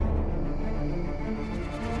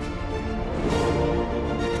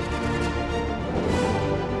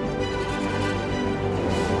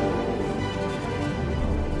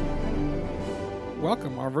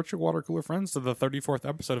welcome our virtual water cooler friends to the 34th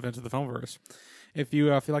episode of Into the Filmverse. If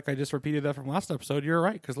you feel like I just repeated that from last episode, you're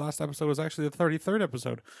right, because last episode was actually the 33rd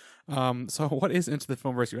episode. So what is Into the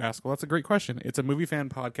Filmverse, you ask? Well, that's a great question. It's a movie fan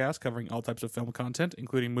podcast covering all types of film content,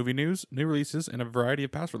 including movie news, new releases, and a variety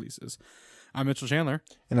of past releases. I'm Mitchell Chandler.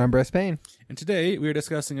 And I'm Bryce Payne. And today we are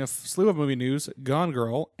discussing a slew of movie news, Gone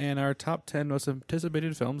Girl, and our top 10 most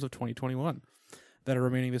anticipated films of 2021 that are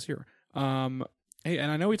remaining this year. Hey,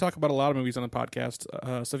 and I know we talk about a lot of movies on the podcast,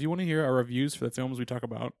 so if you want to hear our reviews for the films we talk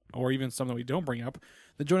about, or even some that we don't bring up,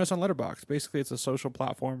 then join us on Letterboxd. Basically, it's a social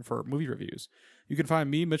platform for movie reviews. You can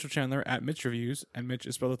find me, Mitchell Chandler, at Mitch Reviews, and Mitch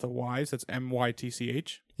is spelled with a Y, so that's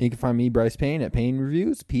M-Y-T-C-H. You can find me, Bryce Payne, at Payne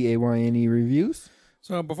Reviews, P-A-Y-N-E Reviews.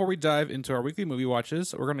 So before we dive into our weekly movie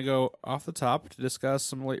watches, we're going to go off the top to discuss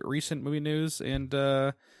some recent movie news and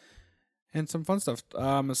some fun stuff.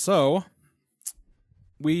 So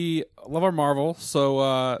we love our Marvel.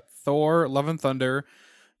 So Thor: Love and Thunder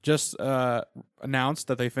just announced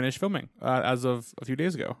that they finished filming as of a few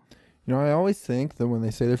days ago. You know, I always think that when they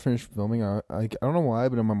say they're finished filming, I don't know why,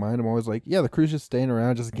 but in my mind, I'm always like, yeah, the crew's just staying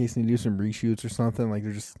around just in case they need to do some reshoots or something. Like,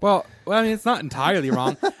 they're just... Well, I mean, it's not entirely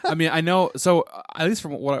wrong. I mean, I know... So, at least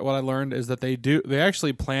from what I learned is that they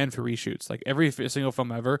actually plan for reshoots. Like, every single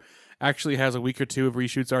film ever actually has a week or two of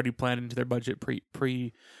reshoots already planned into their budget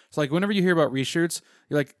pre. So, like, whenever you hear about reshoots,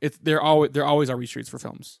 you're like, there always are reshoots for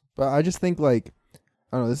films. But I just think, like...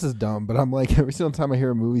 I don't know, this is dumb, but I'm like, every single time I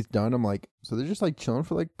hear a movie's done, I'm like, so they're just like chilling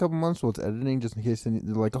for like a couple months while it's editing just in case they're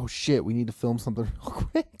like, oh shit, we need to film something real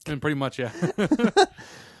quick. And pretty much, yeah.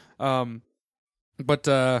 But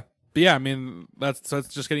yeah, I mean, it's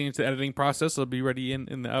just getting into the editing process. It'll be ready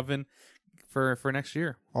in the oven for next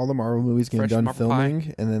year. All the Marvel movies getting done Marvel filming,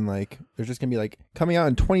 pie. And then like, they're just going to be like, coming out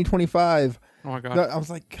in 2025. Oh my God. I was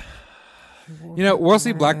like... You know, we'll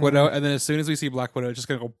see Black Widow, and then as soon as we see Black Widow, it's just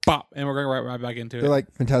going to go bop, and we're going right back into it. They're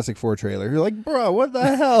like Fantastic Four trailer. You're like, bro, what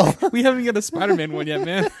the hell? We haven't got a Spider-Man one yet,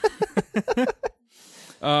 man.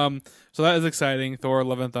 So that is exciting. Thor: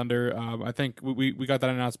 Love and Thunder. I think we got that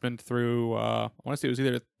announcement through. I want to say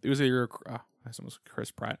it was either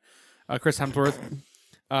Chris Pratt, Chris Hemsworth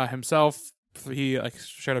himself. He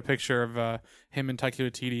shared a picture of him and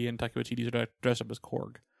Taika Waititi, and Taika Waititi dressed up as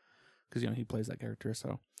Korg. Because, he plays that character,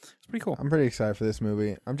 so it's pretty cool. I'm pretty excited for this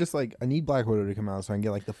movie. I'm just like, I need Black Widow to come out so I can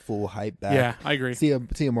get like the full hype back. Yeah, I agree. See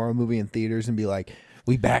a Marvel movie in theaters and be like,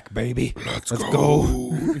 we back, baby. Let's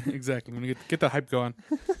go. Exactly. I'm going to get the hype going.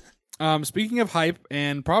 Speaking of hype,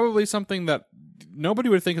 and probably something that nobody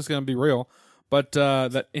would think is going to be real, but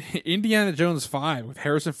that Indiana Jones 5 with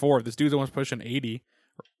Harrison Ford, this dude's almost pushing 80.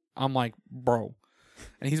 I'm like, bro.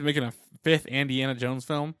 And he's making a 5th Indiana Jones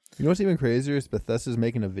film. You know what's even crazier is Bethesda's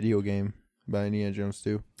making a video game about Indiana Jones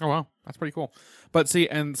too. Oh, wow. That's pretty cool. But see,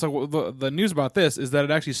 and so the news about this is that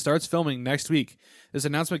it actually starts filming next week. This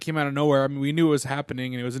announcement came out of nowhere. I mean, we knew it was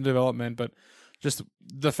happening and it was in development, but just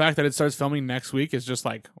the fact that it starts filming next week is just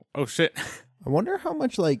like, oh, shit. I wonder how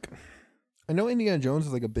much, like, I know Indiana Jones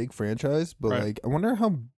is like a big franchise, but right. Like, I wonder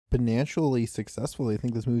how financially successful they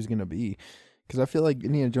think this movie's going to be. Because I feel like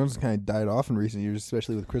Indiana Jones has kind of died off in recent years,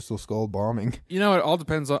 especially with Crystal Skull bombing. You know, it all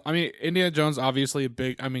depends on... I mean, Indiana Jones, obviously a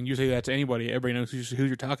big... I mean, you say that to anybody. Everybody knows who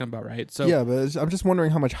you're talking about, right? So yeah, but I'm just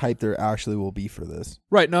wondering how much hype there actually will be for this.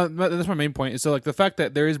 Right. No, that's my main point. So, like, the fact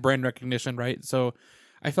that there is brand recognition, right? So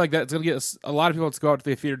I feel like that's going to get a lot of people to go out to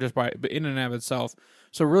the theater just by in and of itself.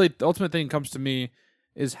 So really, the ultimate thing comes to me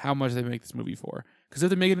is how much they make this movie for. Because if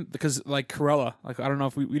they make it... Because, like, Cruella... Like, I don't know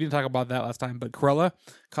if we didn't talk about that last time, but Cruella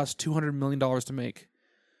cost $200 million to make.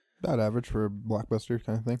 About average for a blockbuster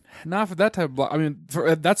kind of thing. Not for that type of I mean,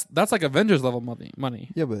 that's like Avengers level money.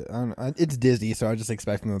 Yeah, but it's Disney, so I just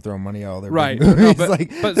expect them to throw money out of their right. movies. No,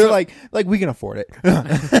 but they're so, like we can afford it.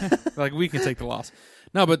 Like we can take the loss.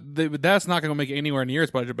 No, but that's not going to make it anywhere near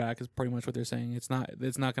its budget back. Is pretty much what they're saying. It's not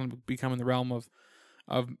going to become in the realm of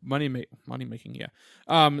money making. Yeah.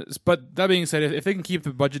 But that being said, if they can keep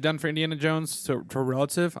the budget down for Indiana Jones to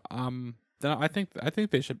relative, then I think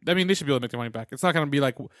they should. I mean, they should be able to make their money back. It's not going to be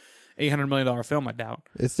like $800 million film. I doubt.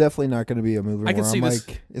 It's definitely not going to be a movie. I can see this.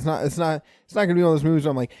 Like, it's not going to be one of those movies where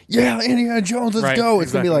I'm like, yeah, Indiana Jones, let's go.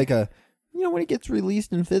 It's going to be like a, when it gets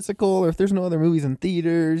released in physical, or if there's no other movies in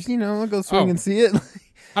theaters, I'll go swing and see it.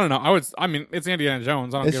 I don't know. I mean, it's Indiana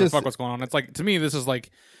Jones. I don't give a fuck what's going on. It's like, to me, this is like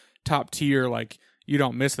top tier. Like, you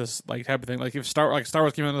don't miss this like type of thing. Like if Star Wars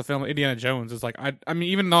came out of the film, Indiana Jones is like, I mean,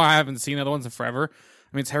 even though I haven't seen other ones in forever.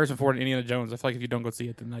 I mean, it's Harrison Ford and Indiana Jones. I feel like if you don't go see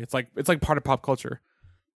it, then it's like part of pop culture.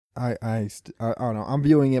 I don't know. I'm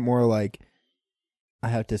viewing it more like I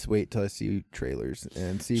have to wait till I see trailers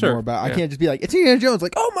and see Sure, more about. yeah. I can't just be like, it's Indiana Jones.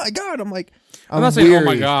 Like, oh my god! I'm like, I'm not saying, oh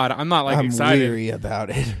my god. I'm not like I'm excited. weary about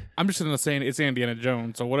it. I'm just gonna say it's Indiana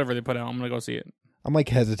Jones, so whatever they put out, I'm gonna go see it. I'm like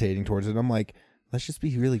hesitating towards it. I'm like, let's just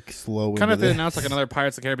be really slow. Kind of if they this. announce like another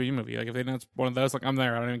Pirates of the Caribbean movie. Like if they announce one of those, like I'm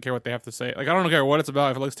there. I don't even care what they have to say. Like I don't care what it's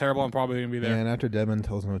about. If it looks terrible, I'm probably gonna be there. And after Deadman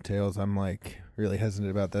Tells No Tales, I'm like really hesitant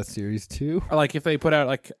about that series too. Or like if they put out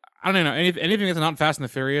like I don't know anything that's not Fast and the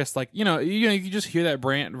Furious, like you just hear that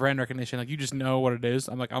brand recognition, like you just know what it is.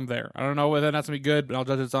 I'm like I'm there. I don't know whether that's gonna be good, but I'll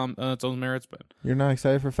judge it on its own merits. But You're not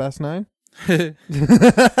excited for Fast 9? man,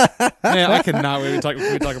 I cannot wait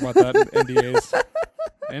to talk about that NDAs.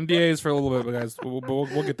 NDAs for a little bit, but guys,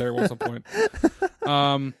 we'll get there at some point.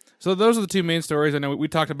 So those are the two main stories. I know we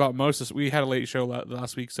talked about we had a late show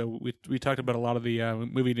last week, so we talked about a lot of the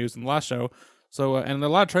movie news in the last show. So and a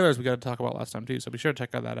lot of trailers we got to talk about last time too. So be sure to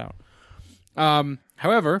check that out.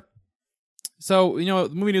 However, so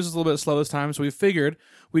the movie news is a little bit slow this time, so we figured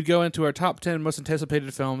we'd go into our top 10 most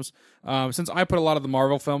anticipated films. Since I put a lot of the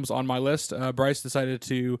Marvel films on my list, Bryce decided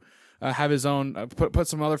to have his own put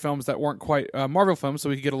some other films that weren't quite Marvel films, so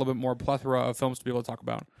we could get a little bit more plethora of films to be able to talk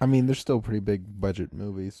about. I mean, they're still pretty big budget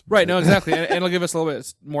movies, right? No, exactly, and it'll give us a little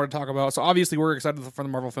bit more to talk about. So obviously, we're excited for the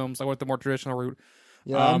Marvel films. I went the more traditional route.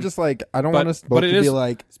 Yeah, I'm just like I don't want us both to be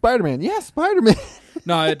like Spider-Man. Yeah, Spider-Man.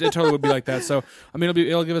 No, it totally would be like that. So I mean,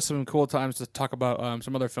 it'll give us some cool times to talk about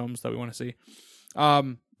some other films that we want to see.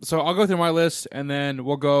 So I'll go through my list, and then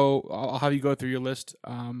I'll have you go through your list.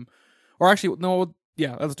 Or actually, no.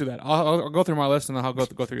 Yeah, let's do that. I'll go through my list, and then I'll go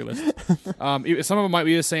through your list. Some of them might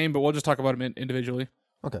be the same, but we'll just talk about them individually.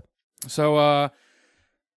 Okay. So,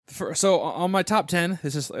 so on my top 10,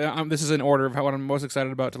 this is in order of what I'm most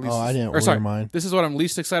excited about to least. Oh, I didn't order mine. This is what I'm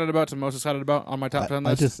least excited about to most excited about on my top 10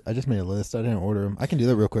 list. I just made a list. I didn't order them. I can do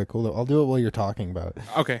that real quick. Hold up. I'll do it while you're talking about it.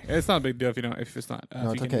 Okay, it's not a big deal if it's not.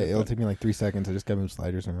 No, it's okay. It'll take me like 3 seconds. I just got move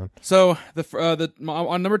sliders around. So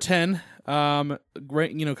on number 10,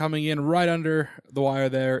 coming in right under the wire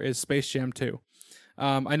there is Space Jam 2.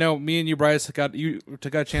 I know me and you, Bryce, got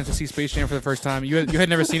a chance to see Space Jam for the first time. You had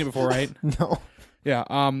never seen it before, right? No. Yeah.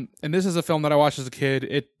 And this is a film that I watched as a kid.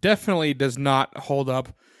 It definitely does not hold up,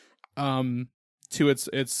 to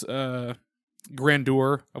its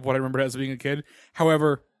grandeur of what I remember as being a kid.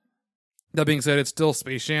 However, that being said, it's still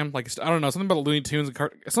Space Jam. Like I don't know, something about Looney Tunes,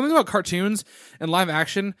 something about cartoons and live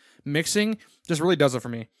action mixing just really does it for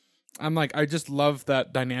me. I'm like, I just love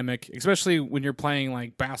that dynamic, especially when you're playing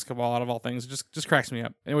like basketball out of all things. It just cracks me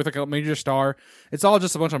up. And with like a major star, it's all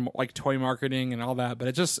just a bunch of like toy marketing and all that, but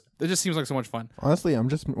it just seems like so much fun. Honestly, I'm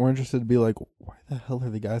just more interested to be like, why the hell are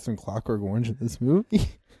the guys from Clockwork Orange in this movie?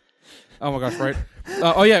 Oh my gosh, right?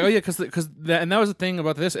 Oh yeah, because that was the thing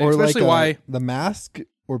about this, or especially like, why the Mask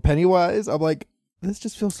or Pennywise. I'm like, this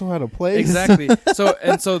just feels so out of place. Exactly. I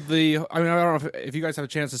don't know if you guys have a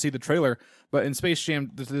chance to see the trailer, but in Space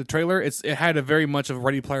Jam, the trailer, it had a very much of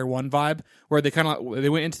Ready Player One vibe, where they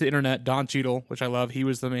went into the internet. Don Cheadle, which I love, he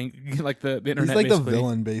was the main, like the internet. He's like basically. the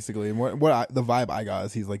villain, basically. And the vibe I got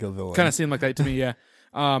is he's like a villain. Kind of seemed like that to me, yeah.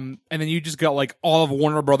 And then you just got like all of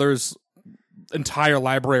Warner Brothers' entire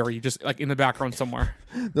library just like in the background somewhere.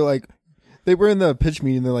 They're like, they were in the pitch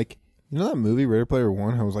meeting. They're like, you know that movie Ready Player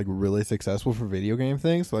One was like really successful for video game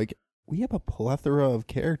things? So, like, we have a plethora of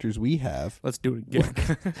characters we have. Let's do it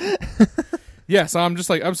again. Yeah, so I'm just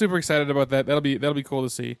like, I'm super excited about that. That'll be cool to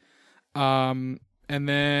see. And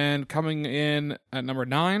then coming in at number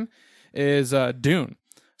 9 is Dune.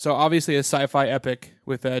 So obviously a sci-fi epic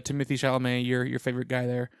with Timothée Chalamet, your favorite guy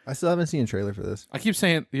there. I still haven't seen a trailer for this. I keep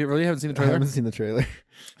saying, you really haven't seen the trailer? I haven't seen the trailer.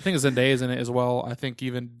 I think Zendaya's in it as well. I think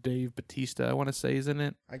even Dave Bautista, I want to say, is in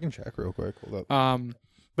it. I can check real quick. Hold up.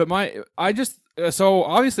 But so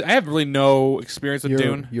obviously I have really no experience with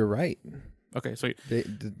Dune. You're right. Okay, sweet. Dave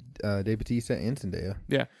Bautista and Zendaya.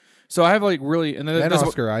 Yeah. So I have like really, and then there's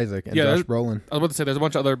Oscar Isaac and Josh Brolin. I was about to say there's a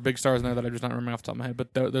bunch of other big stars in there that I'm just not remembering off the top of my head,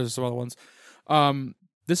 but there's some other ones.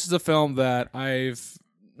 This is a film that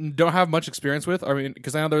don't have much experience with. I mean,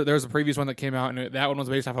 because I know there's a previous one that came out, and that one was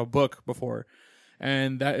based off a book before,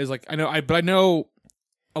 and that is like I know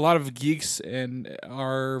a lot of geeks and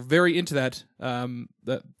are very into that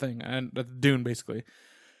thing and Dune basically,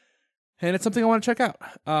 and it's something I want to check out.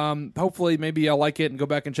 Hopefully, maybe I'll like it and go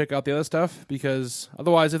back and check out the other stuff, because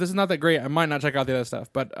otherwise, if this is not that great, I might not check out the other stuff.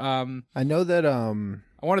 But I know that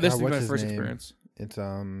I wanted this to be my first experience. It's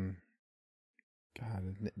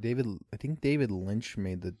David. I think David Lynch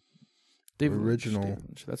made the original. David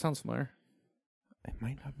Lynch. That sounds familiar. It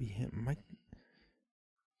might not be him.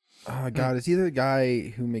 God, it's either the guy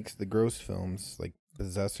who makes the gross films, like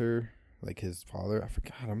Possessor, like his father. I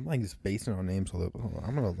forgot. I'm like just basing on names. Hold on.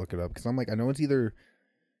 I'm gonna look it up because I'm like, I know it's either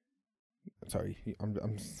Sorry, I'm a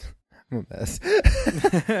mess.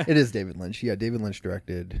 It is David Lynch. Yeah, David Lynch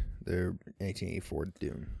directed the 1884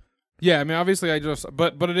 Dune. Yeah, I mean, obviously,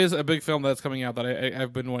 but it is a big film that's coming out that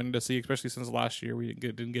I've been wanting to see, especially since last year we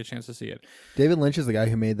didn't get a chance to see it. David Lynch is the guy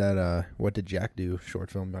who made that What Did Jack Do short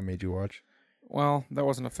film I made you watch. Well, that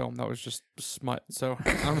wasn't a film; that was just smut. So,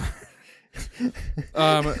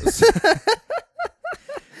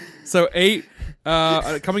 so 8,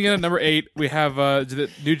 coming in at number 8, we have the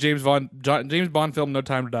new James Bond film, No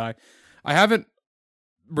Time to Die. I haven't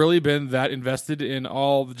really been that invested in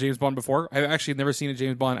all the James Bond before. I've actually never seen a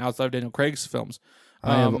James Bond outside of Daniel Craig's films.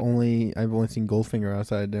 I've only seen Goldfinger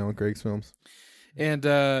outside Daniel Craig's films, and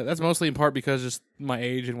that's mostly in part because just my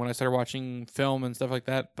age and when I started watching film and stuff like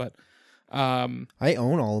that. But I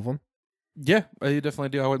own all of them. Yeah, I definitely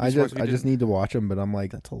do. I just need to watch them, but I'm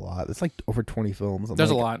like, that's a lot. It's like over 20 films. There's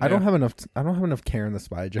a lot. I don't have enough care in the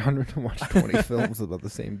spy genre to watch 20 films about the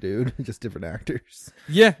same dude, just different actors.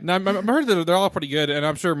 Yeah, no, I've heard that they're all pretty good, and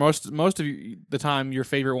I'm sure most of the time your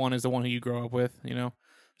favorite one is the one who you grow up with. You know,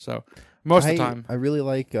 so most of the time, I really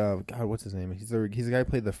like God. What's his name? He's the guy who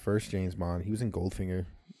played the first James Bond. He was in Goldfinger.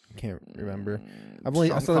 I can't remember.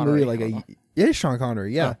 I saw the movie like it's Sean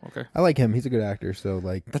Connery. Yeah, oh, okay. I like him. He's a good actor. So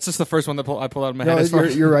like, that's just the first one that I pulled out of my head.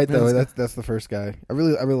 You're right though. That's the first guy. I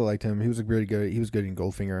really liked him. He was really good. He was good in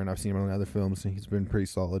Goldfinger, and I've seen him in other films, and he's been pretty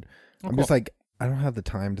solid. I'm just like, I don't have the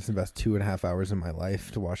time to invest 2.5 hours in my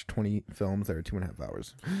life to watch 20 films that are 2.5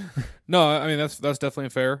 hours. No, I mean that's definitely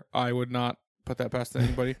fair. I would not put that past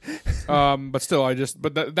anybody. But still,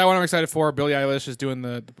 that one I'm excited for. Billie Eilish is doing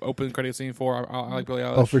the opening credit scene for. I like Billie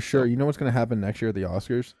Eilish. Oh, for sure. You know what's gonna happen next year at the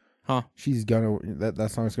Oscars? Huh? She's gonna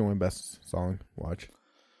that song's gonna win Best Song. Watch.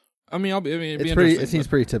 I mean, it seems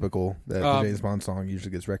pretty typical that the James Bond song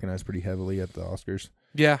usually gets recognized pretty heavily at the Oscars.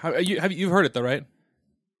 Yeah, you've heard it though, right?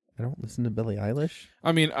 I don't listen to Billie Eilish.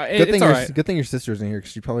 I mean, it's all right. Good thing your sister's in here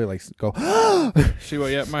because she probably go. She will.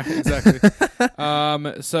 Yeah, exactly.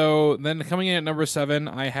 So then coming in at number 7,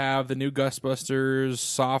 I have the new Ghostbusters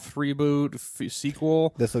soft reboot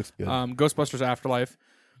sequel. This looks good. Ghostbusters Afterlife.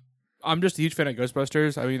 I'm just a huge fan of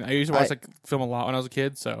Ghostbusters. I mean, I used to watch that film a lot when I was a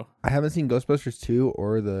kid. So I haven't seen Ghostbusters 2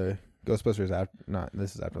 or the Ghostbusters after. Not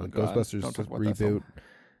this is after the Ghostbusters reboot.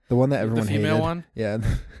 The one that everyone hated. The female one. Yeah.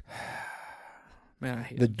 Man, I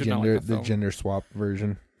hate the gender swap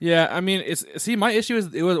version. Yeah, I mean, my issue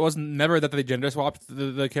is it was never that they gender swapped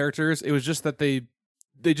the characters. It was just that they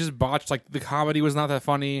just botched, like, the comedy was not that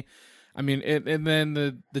funny. I mean, and then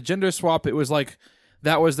the gender swap, it was like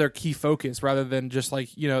that was their key focus rather than just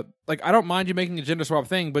like, you know, like, I don't mind you making a gender swap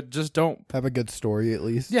thing, but just don't have a good story at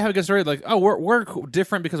least. Yeah, have a good story. Like, oh, we're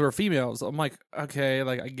different because we're females. I'm like, okay,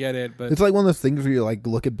 like, I get it, but it's like one of those things where you like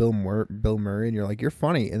look at Bill Murray and you're like, you're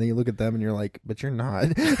funny, and then you look at them and you're like, but you're not.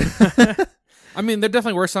 I mean, there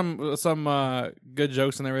definitely were some good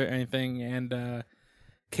jokes in there or anything, and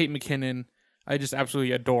Kate McKinnon, I just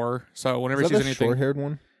absolutely adore. So whenever she's anything, short-haired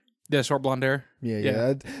one. Yeah, short blonde hair.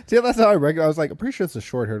 Yeah. See, that's how I recognize. I was like, I'm pretty sure it's a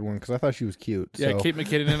short-haired one because I thought she was cute. Yeah, Kate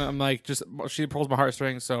McKinnon. I'm like, she pulls my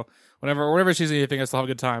heartstrings. So whenever she's anything, I still have a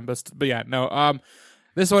good time. But yeah, no.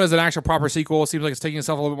 This one is an actual proper sequel. It seems like it's taking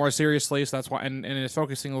itself a little bit more seriously. So that's why, and it's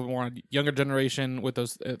focusing a little more on younger generation with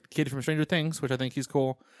those kid from Stranger Things, which I think he's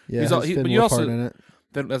cool. Yeah, but you also in it.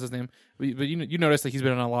 That's his name. But you noticed that he's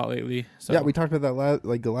been in a lot lately. So. Yeah, we talked about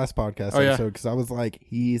that the last podcast episode because I was like,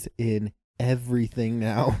 he's in everything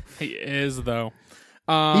now. He is though.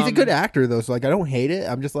 He's a good actor though, so like I don't hate it.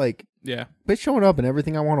 I'm just like, yeah, but showing up in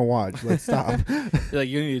everything I want to watch. Like, stop. Like,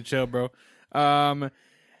 you need to chill, bro.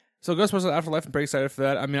 So Ghostbusters Afterlife, I'm pretty excited for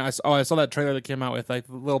that. I mean, I saw that trailer that came out with like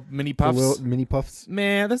little mini puffs. The little mini puffs.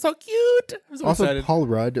 Man, that's so cute. I'm so also excited. Paul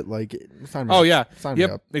Rudd, like, sign me oh up. yeah, sign me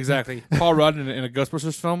up. Exactly. Paul Rudd in a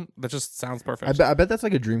Ghostbusters film. That just sounds perfect. I bet that's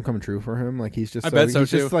like a dream come true for him. Like, he's just. I bet so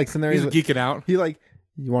he's too. Just like sitting there, he's geeking out. He like.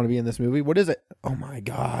 You want to be in this movie? What is it? Oh my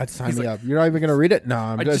God! Sign me up. You're not even gonna read it? No,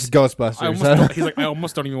 I'm just Ghostbusters. He's like, I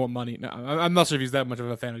almost don't even want money. No, I'm not sure if he's that much of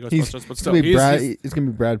a fan of Ghostbusters, but still, it's gonna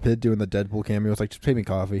be Brad Pitt doing the Deadpool cameo. It's like, just pay me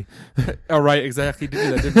coffee. Oh right, exactly. He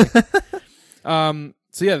did that, didn't he?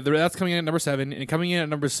 So yeah, that's coming in at number 7, and coming in at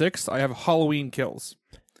number 6, I have Halloween Kills.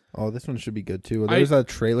 Oh, this one should be good too. There was a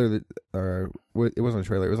trailer that, it wasn't a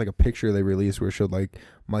trailer. It was like a picture they released where it showed like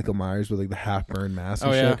Michael Myers with like the half-burned mask.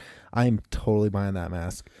 And shit. I'm totally buying that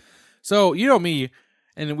mask. So you know me,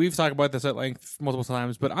 and we've talked about this at length multiple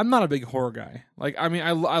times, but I'm not a big horror guy. Like, I mean,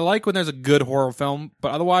 I like when there's a good horror film,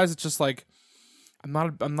 but otherwise it's just like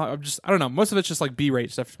I'm just, I don't know. Most of it's just like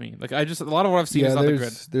B-rate stuff to me. Like a lot of what I've seen is not that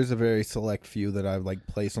good. There's a very select few that I've like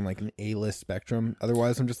placed on like an A-list spectrum.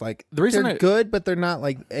 Otherwise, I'm just like, the reason they're good, but they're not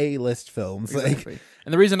like A-list films. Exactly. Like,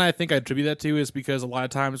 and the reason I think I attribute that to is because a lot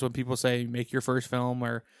of times when people say make your first film,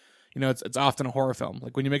 or it's often a horror film.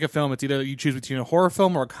 Like when you make a film, it's either you choose between a horror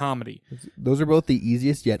film or a comedy. Those are both the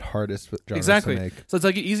easiest yet hardest genres to make. So it's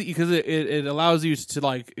like easy because it allows you to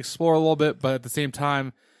like explore a little bit, but at the same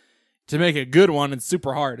time, to make a good one, it's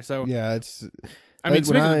super hard. So yeah, it's. I mean,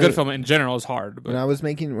 to make a good film in general is hard. But. When I was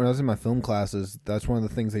in my film classes, that's one of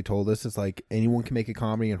the things they told us. It's like anyone can make a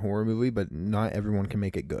comedy and horror movie, but not everyone can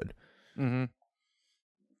make it good. Mm-hmm.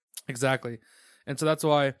 Exactly, and so that's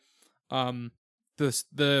why,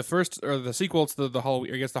 the first or the sequel to the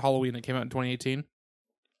Halloween, I guess the Halloween that came out in 2018.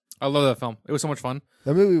 I love that film. It was so much fun.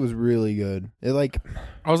 That movie was really good. I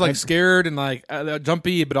was like scared and like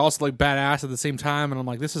jumpy, but also like badass at the same time. And I'm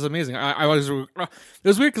like, this is amazing. It was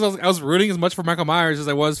weird because I was rooting as much for Michael Myers as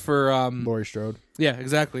I was for Laurie Strode. Yeah,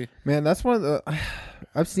 exactly. Man, that's one of the.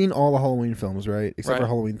 I've seen all the Halloween films, right? Except right. for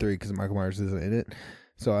Halloween 3 because Michael Myers isn't in it,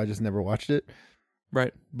 so I just never watched it.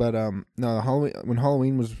 Right. But no, when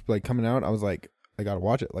Halloween was like coming out, I was like, I gotta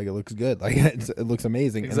watch it. Like it looks good. Like it looks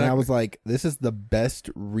amazing. Exactly. And I was like, this is the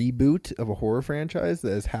best reboot of a horror franchise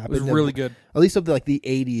that has happened. It was really good. At least of the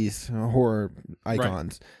 80s horror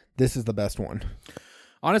icons. Right. This is the best one.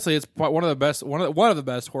 Honestly, it's one of the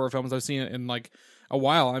best horror films I've seen in like a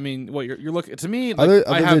while. I mean, what you're looking to me? Like, other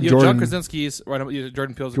I have Jordan, John Krasinski's, right?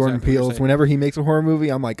 Jordan Peele's. Jordan Peele's. Whenever he makes a horror movie,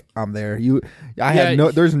 I'm like, I'm there.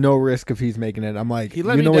 There's no risk if he's making it. I'm like, you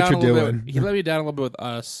know what you're doing. He let me down a little bit with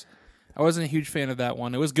Us. I wasn't a huge fan of that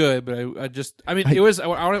one. It was good, but it was.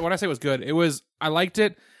 When I say it was good, I liked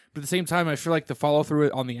it, but at the same time, I feel like the follow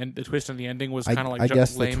through on the end, the twist on the ending was kind of like. I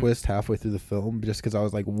guess lame. The twist halfway through the film, just because I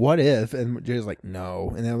was like, what if? And Jay's like,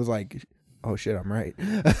 no, and then I was like, oh shit, I'm right.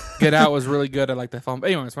 Get Out was really good. I like that film. But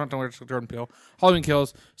anyways, we're not talking about Jordan Peele. Halloween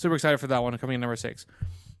Kills. Super excited for that one coming in number 6,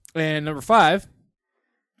 and number 5.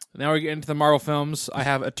 Now we get into the Marvel films. I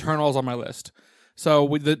have Eternals on my list. So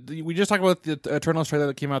we just talked about the Eternals trailer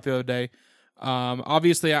that came out the other day.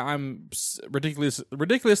 Obviously, I'm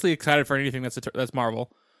ridiculously excited for anything that's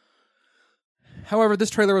Marvel. However,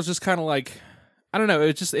 this trailer was just kind of like, I don't know.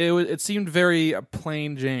 It seemed very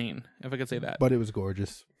plain Jane, if I could say that. But it was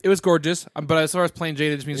gorgeous. It was gorgeous. But as far as plain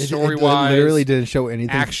Jane, it just means story wise. It literally didn't show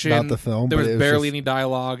anything action, about the film. There was barely any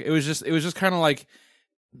dialogue. It was just kind of like,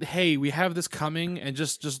 hey, we have this coming, and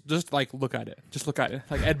just like look at it. Just look at it.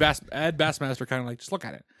 Like Ed Bassmaster kind of like, just look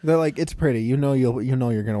at it. They're like, it's pretty. You're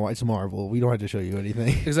gonna watch Marvel. We don't have to show you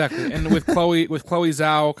anything. Exactly. And with Chloe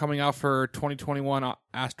Zhao coming out for 2021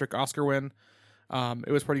 Oscar win,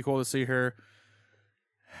 it was pretty cool to see her.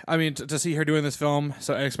 I mean, to see her doing this film,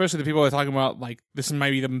 so especially the people that are talking about like this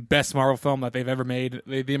might be the best Marvel film that they've ever made.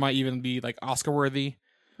 They might even be like Oscar worthy.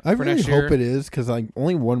 I really hope it is, because like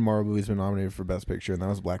only one Marvel movie's been nominated for Best Picture, and that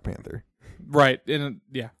was Black Panther. Right, and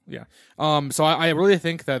yeah. So I really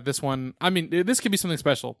think that this one. I mean, this could be something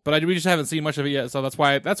special, but we just haven't seen much of it yet. So that's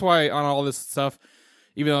why on all this stuff,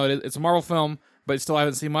 even though it's a Marvel film, but still I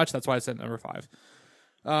haven't seen much. That's why I said number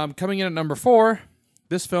 5. Coming in at number 4,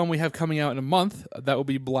 this film we have coming out in a month. That will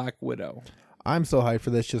be Black Widow. I'm so hyped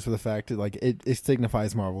for this just for the fact that like it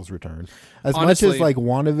signifies Marvel's return. As Honestly, much as like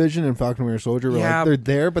WandaVision and Falcon and Winter Soldier were like they're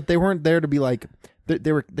there, but they weren't there to be like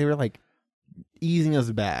they were like easing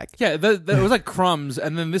us back. Yeah, it was like crumbs,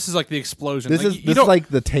 and then this is like the explosion. This is like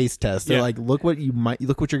the taste test. They're like, look what you're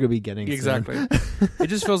gonna be getting. Exactly. It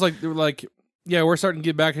just feels like they're like, yeah, we're starting to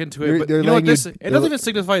get back into it. But you know what? It doesn't even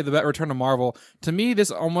signify the return of Marvel. To me,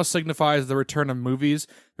 this almost signifies the return of movies,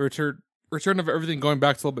 the return of everything going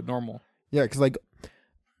back to a little bit normal. Yeah, because like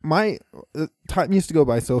my time used to go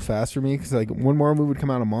by so fast for me, because like one Marvel movie would come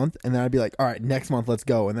out a month, and then I'd be like, all right, next month let's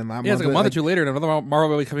go, and then it's like a month or two later, and another Marvel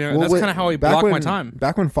movie coming out. And that's kind of how I block my time.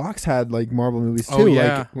 Back when Fox had like Marvel movies too,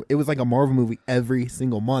 like it was like a Marvel movie every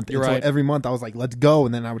single month. You're right. So every month I was like, let's go,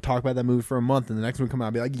 and then I would talk about that movie for a month, and the next one come out,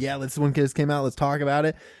 I'd be like, yeah, this one just came out, let's talk about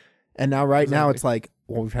it. And now now it's like,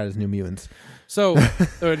 well, we've had his New Mutants. So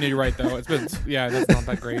you're right though. It's been that's not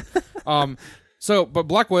that great. But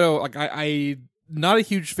Black Widow, like I not a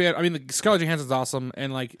huge fan. I mean, Scarlett Johansson's awesome,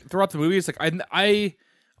 and like throughout the movies, like I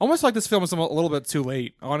almost like this film is a little bit too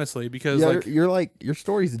late, honestly, because like you're like your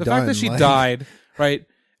story's the done. fact that she died, right,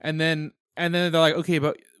 and then they're like, okay,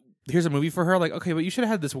 but here's a movie for her. Like, okay, but you should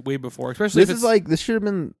have had this way before, especially this should have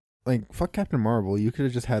been like fuck Captain Marvel. You could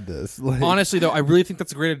have just had this. Like, Honestly, though, I really think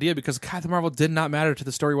that's a great idea because Captain Marvel did not matter to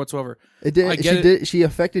the story whatsoever. it did. I She get it. did. She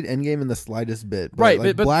affected Endgame in the slightest bit. But Right,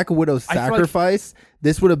 like but Black Widow's I feel like- sacrifice.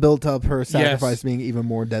 This would have built up her sacrifice being even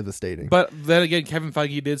more devastating. But then again, Kevin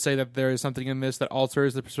Feige did say that there is something in this that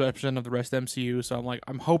alters the perception of the rest of the MCU. So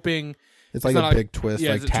I'm hoping. It's like not a big twist.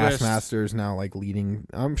 yeah, Like it's a twist. Taskmaster is now like leading.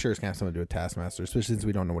 I'm sure it's gonna have something to do with Taskmaster, especially since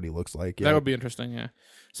we don't know what he looks like. That would be interesting, yeah.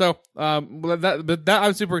 So, but that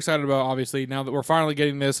I'm super excited about. Obviously, now that we're finally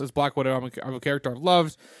getting this as Black Widow, I'm a character I've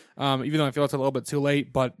loved. Even though I feel it's a little bit too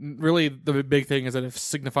late, but really the big thing is that it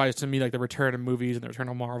signifies to me like the return of movies and the return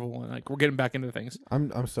of Marvel, and like we're getting back into things.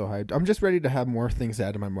 I'm so hyped. I'm just ready to have more things to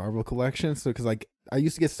add to my Marvel collection. So because like I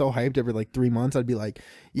used to get so hyped every like 3 months, I'd be like,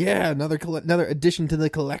 yeah, another addition to the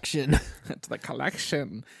collection. To the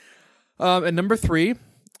collection. At number 3,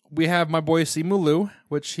 we have my boy Simu Liu,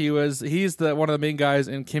 which he's the one of the main guys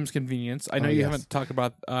in Kim's Convenience. I know you haven't talked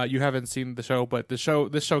about you haven't seen the show, but this show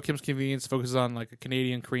Kim's Convenience focuses on like a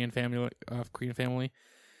Korean family.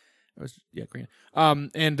 Yeah, Korean.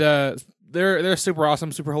 And they're super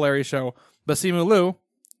awesome, super hilarious show. But Simu Liu,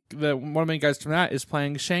 one of the main guys from that, is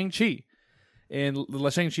playing Shang-Chi in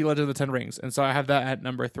Shang-Chi Legend of the Ten Rings, and so I have that at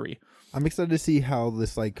number 3. I'm excited to see how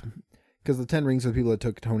this like because the 10 Rings are the people that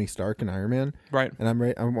took Tony Stark and Iron Man, right? And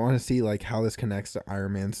I want to see like how this connects to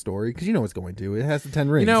Iron Man's story because you know it's going to. It has the 10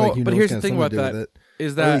 Rings. But here's the thing about that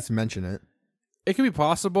is that or at least mention it. It could be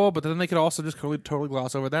possible, but then they could also just totally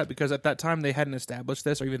gloss over that because at that time they hadn't established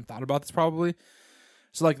this or even thought about this probably.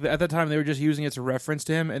 So like at that time they were just using it to reference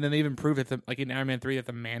to him, and then they even proved it like in Iron Man 3 that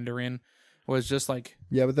the Mandarin was just like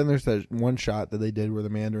but then there's that one shot that they did where the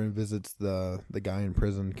Mandarin visits the guy in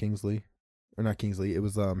prison, Kingsley. Or not Kingsley, it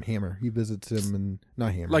was Hammer. He visits him and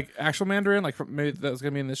not Hammer. Like actual Mandarin, like maybe that's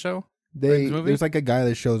gonna be in this show. There's like a guy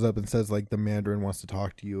that shows up and says like the Mandarin wants to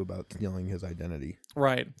talk to you about stealing his identity.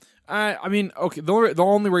 Right. I mean, okay. The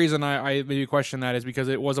only reason I maybe question that is because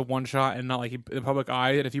it was a one shot and not like in the public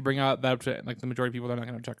eye. And if you bring out that, like the majority of people, they're not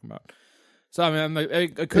going to check him out. So I mean,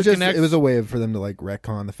 it could connect. It was a way for them to like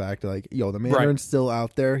retcon the fact that like, yo, the Mandarin's still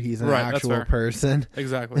out there. He's an actual person.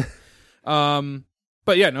 Exactly.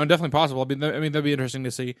 But yeah, no, definitely possible. I mean, that'd be interesting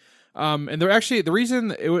to see. And they're actually the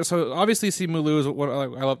reason it was so obviously Simu Liu is what I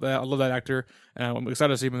love that. I love that actor, and I'm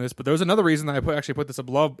excited to see him in this. But there was another reason that I put this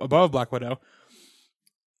above Black Widow.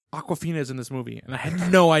 Aquafina is in this movie, and I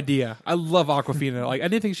had no idea. I love Aquafina. Like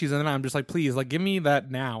anything she's in, I'm just like, please, like, give me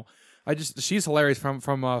that now. She's hilarious from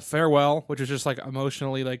Farewell, which is just like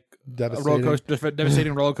emotionally like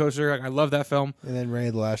devastating roller coaster. Like I love that film. And then Rey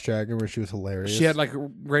the Last Dragon, where she was hilarious. She had like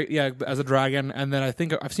great, as a dragon, and then I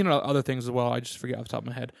think I've seen other things as well. I just forget off the top of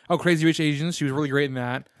my head. Oh, Crazy Rich Asians, she was really great in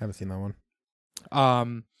that. Haven't seen that one.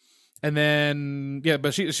 And then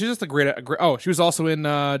but she's just a great. Oh, she was also in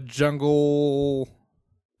Jungle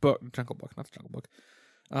Book, not the Jungle Book.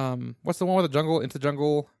 What's the one with the jungle? Into the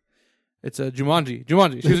Jungle. It's a Jumanji. She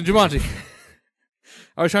was in Jumanji.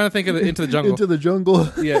 I was trying to think of Into the Jungle. Into the Jungle.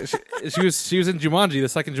 Yeah, she was in Jumanji, the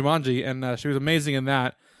second Jumanji, and she was amazing in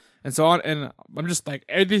that. And so on, and I'm just like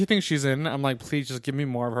everything she's in. I'm like, please just give me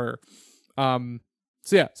more of her.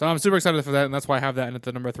 So I'm super excited for that, and that's why I have that in at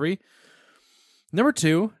the number 3. Number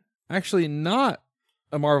 2, actually not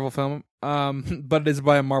a Marvel film, but it is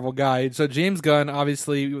by a Marvel guy. So James Gunn,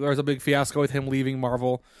 obviously, there was a big fiasco with him leaving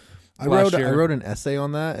Marvel. I wrote an essay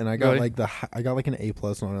on that, and I got like an A+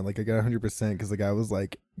 on it. Like I got 100% because the guy was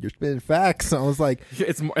like, "You're spitting facts." I was like,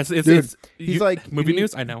 he's like movie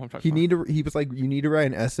news." I know. I'm talking. He was like, "You need to write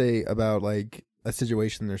an essay about like a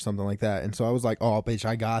situation or something like that." And so I was like, "Oh, bitch,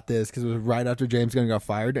 I got this," because it was right after James Gunn got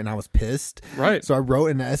fired, and I was pissed. Right. So I wrote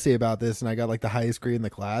an essay about this, and I got like the highest grade in the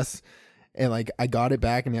class. And like I got it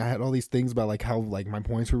back, and I had all these things about like how like my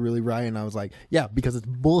points were really right, and I was like, yeah, because it's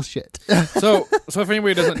bullshit. so if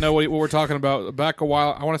anybody doesn't know what we're talking about, back a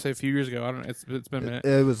while, I want to say a few years ago. I don't know. It's been a minute.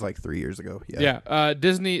 It was like 3 years ago. Yeah. Yeah.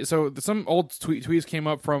 Disney. So some old tweets came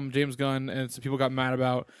up from James Gunn, and some people got mad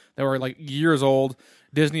about that were like years old.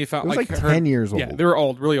 Disney felt like 10 years old. Yeah, they were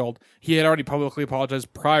old, really old. He had already publicly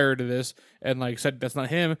apologized prior to this, and like said that's not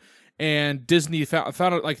him. And Disney found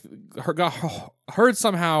out like heard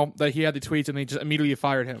somehow that he had the tweets, and they just immediately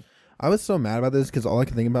fired him. I was so mad about this because all I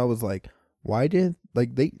could think about was like, why did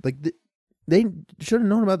they should have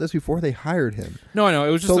known about this before they hired him? No, I know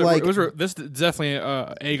it was just this is definitely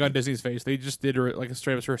egg on Disney's face. They just did like a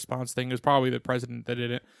straight up response thing. It was probably the president that did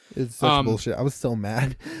it. It's such bullshit. I was so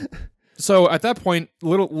mad. So at that point,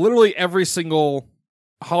 literally every single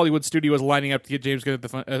Hollywood studio was lining up to get James Gunn at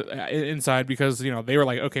the inside because they were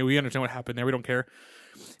like, okay, we understand what happened there, we don't care.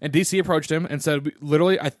 And DC approached him and said,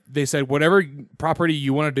 literally, they said, whatever property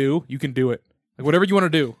you want to do, you can do it. Like whatever you want to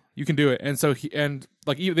do, you can do it. And so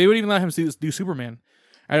they would even let him do Superman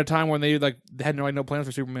at a time when they had no plans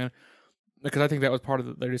for Superman. Because I think that was part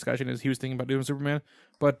of their discussion is he was thinking about doing Superman,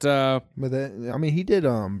 but then, I mean, he did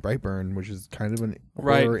Brightburn, which is kind of an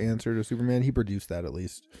horror answer to Superman. He produced that at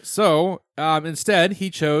least. So instead, he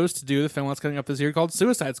chose to do the film that's coming up this year called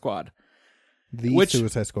Suicide Squad.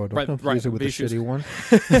 Suicide Squad. Don't confuse it with the shitty one.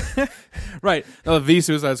 Right, the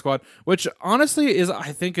Suicide Squad, which honestly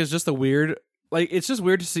I think is just a weird. Like it's just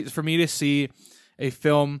weird for me to see a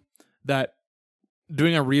film that.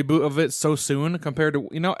 Doing a reboot of it so soon compared to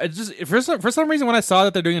it's just for some reason when I saw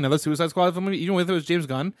that they're doing another Suicide Squad film, even if it was James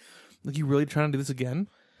Gunn, like you really trying to do this again?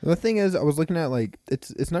 The thing is, I was looking at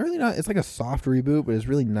it's not really it's like a soft reboot, but it's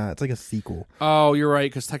really not. It's like a sequel. Oh, you're right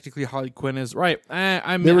because technically Harley Quinn is right.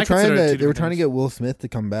 They were trying to get Will Smith to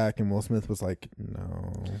come back, and Will Smith was like,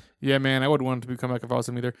 no. Yeah, man, I wouldn't want him to come back if I was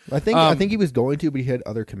him either. I think he was going to, but he had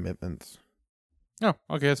other commitments. Oh,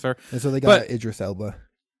 okay, that's fair. And so they got Idris Elba.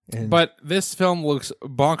 But this film looks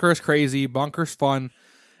bonkers crazy, bonkers fun,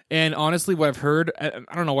 and honestly, what I've heard, I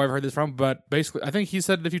don't know where I've heard this from, but basically, I think he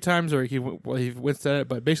said it a few times, or he went said it,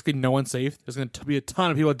 but basically, no one's safe. There's going to be a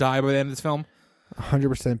ton of people die by the end of this film.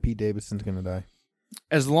 100% Pete Davidson's going to die.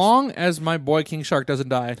 As long as my boy King Shark doesn't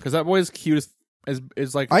die, because that boy is cute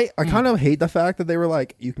as like. I kind of hate the fact that they were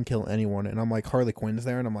like, you can kill anyone, and I'm like, Harley Quinn's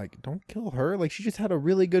there, and I'm like, don't kill her. Like, she just had a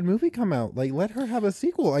really good movie come out. Like, let her have a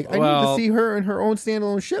sequel. Like, I need to see her in her own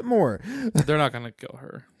standalone shit more. They're not gonna kill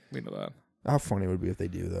her. We know that. How funny it would be if they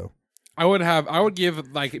do, though. I would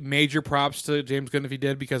give like major props to James Gunn if he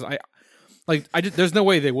did, because there's no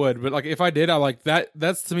way they would, but like if I did, I like that.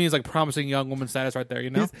 That's to me is like promising young woman status right there.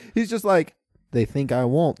 He's just like, they think I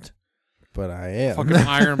won't. But I am fucking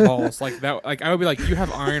iron balls like that. Like I would be like, you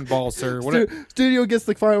have iron balls, sir. Studio gets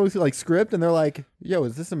the final script, and they're like, "Yo,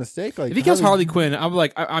 is this a mistake?" Like, if he kills Harley Quinn, I'm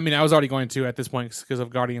like, I mean, I was already going to at this point because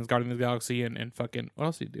of Guardians of the Galaxy, and fucking what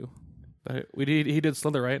else did he do? He did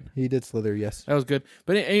Slither, right? He did Slither, yes. That was good.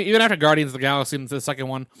 But even after Guardians of the Galaxy, the second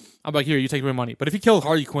one, I'm like, here, you take my money. But if he killed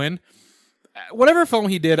Harley Quinn, whatever film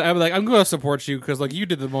he did, I'm like, I'm going to support you because like you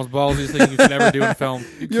did the most ballsy thing you could ever do in film.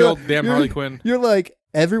 You killed Harley Quinn. You're like.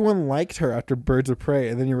 Everyone liked her after Birds of Prey,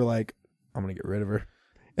 and then you were like, I'm going to get rid of her.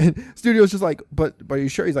 And Studio's just like, but are you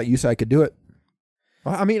sure? He's like, you said I could do it.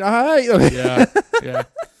 I mean, yeah.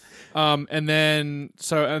 And then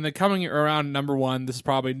coming around number one, this is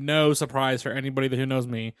probably no surprise for anybody who knows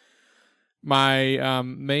me. My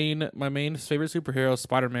main favorite superhero,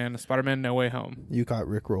 Spider-Man No Way Home. You got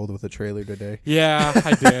rickrolled with a trailer today. Yeah,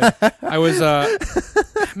 I did. I was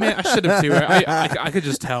man, I should have too. I could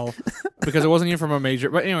just tell because it wasn't even from a major.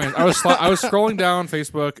 But anyways, I was scrolling down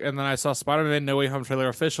Facebook, and then I saw Spider-Man No Way Home trailer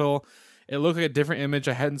official. It looked like a different image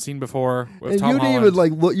I hadn't seen before. With Tom Holland. Didn't even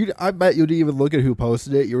like look. I bet you didn't even look at who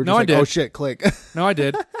posted it. You were just oh shit, click. No, I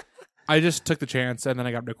did. I just took the chance, and then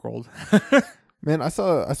I got rickrolled. Man, I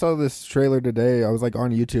saw this trailer today. I was like on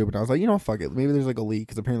YouTube, and I was like, fuck it. Maybe there's like a leak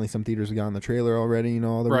because apparently some theaters have gotten the trailer already.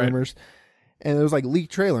 All the rumors, and it was like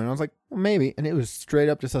leaked trailer, and I was like, well, maybe. And it was straight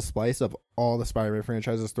up just a splice of all the Spider-Man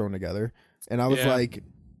franchises thrown together, and I was like,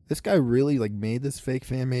 this guy really like made this fake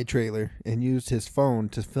fan made trailer and used his phone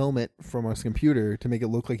to film it from his computer to make it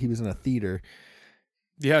look like he was in a theater.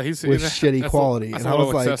 Yeah, he's with shitty quality, and I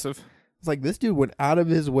was like, excessive. It's like this dude went out of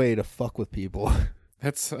his way to fuck with people.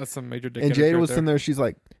 That's a major dick. And Jada was sitting there. She's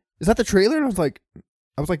like, "Is that the trailer?" And I was like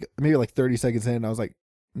maybe like 30 seconds in. And I was like,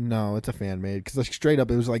 "No, it's a fan made." Because like straight up,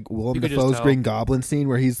 it was like Willem Dafoe's Green Goblin scene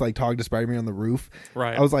where he's like talking to Spider-Man on the roof.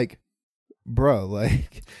 Right. I was like, "Bro,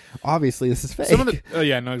 like obviously this is fake." Some of the,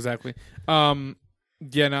 yeah, no, exactly.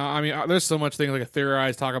 Yeah, no, I mean, there's so much things like a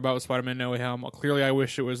theorized talk about with Spider-Man No Way Home. Clearly, I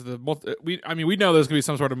wish it was we know there's gonna be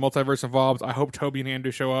some sort of multiverse involved. I hope Toby and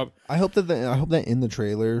Andrew show up. I hope that in the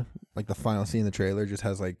trailer, like the final scene in the trailer, just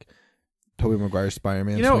has like Tobey Maguire's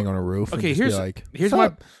Spider-Man sitting on a roof. Okay, here's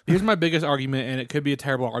my biggest argument, and it could be a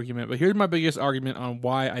terrible argument, but here's my biggest argument on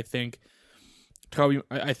why I think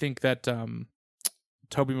that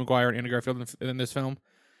Tobey Maguire and Andrew Garfield in this film.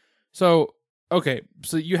 So. Okay,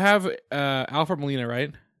 so you have Alfred Molina,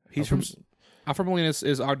 right? Alfred Molina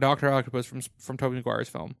is our Dr. Octopus from Tobey Maguire's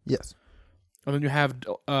film. Yes. And then you have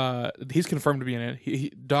he's confirmed to be in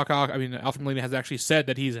it. Alfred Molina has actually said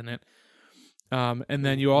that he's in it. And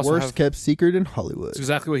then you also worst kept secret in Hollywood. That's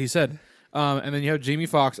exactly what he said. And then you have Jamie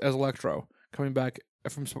Foxx as Electro coming back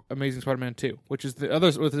from Amazing Spider-Man 2, which is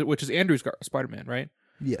which is Andrew's Spider-Man, right?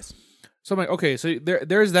 Yes. So I'm like, okay, so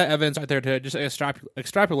there's that evidence right there to just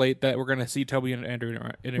extrapolate that we're going to see Toby and Andrew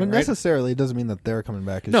in it, right? Necessarily, it doesn't mean that they're coming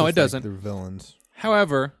back. No, it doesn't. They're villains.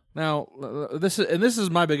 However, now this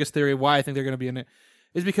is my biggest theory of why I think they're going to be in it,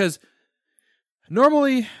 is because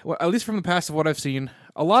Normally, well, at least from the past of what I've seen,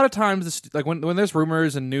 a lot of times, like when there's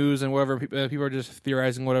rumors and news and whatever, people are just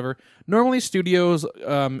theorizing whatever. Normally, studios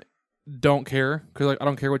don't care because like I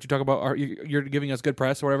don't care what you talk about. Or you're giving us good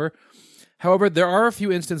press or whatever. However, there are a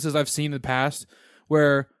few instances I've seen in the past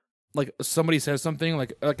where like somebody says something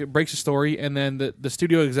like it breaks a story, and then the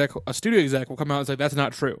studio exec will come out and say that's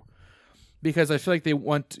not true, because I feel like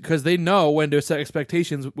because they know when to set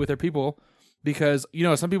expectations with their people. Because, you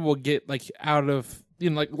know, some people will get, like, out of,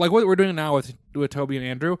 you know, like what we're doing now with Toby and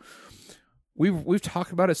Andrew. We've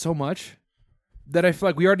talked about it so much that I feel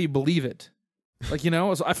like we already believe it. Like, you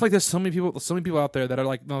know, so I feel like there's so many people out there that are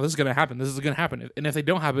like, no, this is going to happen. This is going to happen. And if they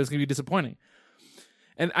don't happen, it's going to be disappointing.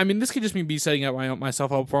 And, I mean, this could just be setting up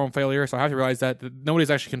myself up for my own failure, so I have to realize that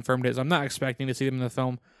nobody's actually confirmed it, so I'm not expecting to see them in the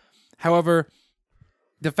film. However,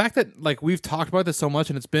 the fact that like we've talked about this so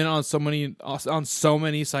much and it's been on so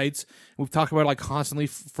many sites, we've talked about it like constantly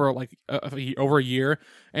for like over a year,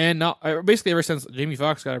 and now basically ever since Jamie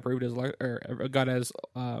Foxx got approved as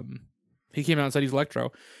he came out and said he's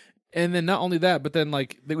Electro, and then not only that, but then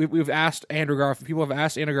like we've asked Andrew Garfield, people have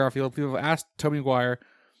asked Andrew Garfield, people have asked Tobey Maguire.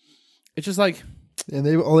 It's just like. And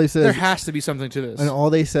all they said there has to be something to this, and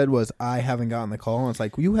all they said was, "I haven't gotten the call." And it's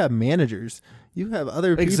like, well, you have managers, you have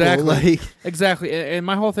other people, exactly. And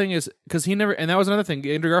my whole thing is because he never, and that was another thing.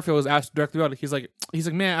 Andrew Garfield was asked directly about it. He's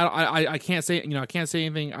like, man, I can't say, I can't say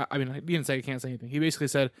anything. I mean, he didn't say I can't say anything. He basically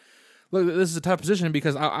said, look, this is a tough position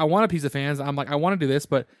because I want a piece of fans. I'm like, I want to do this,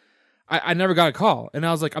 but I never got a call. And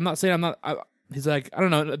I was like, I'm not saying I'm not. He's like, I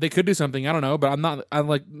don't know. They could do something. I don't know, but I'm not. I'm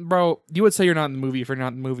like, bro, you would say you're not in the movie if you're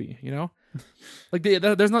not in the movie, you know. Like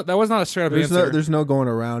that was not a straight up answer. There's no going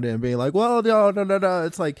around it and being like, well, no.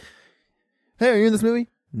 It's like, hey, are you in this movie?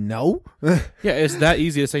 No. Yeah, it's that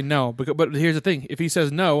easy to say no. But here's the thing: if he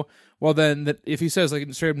says no, well, then if he says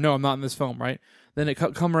like straight up no, I'm not in this film, right? Then it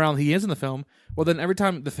come around he is in the film. Well, then every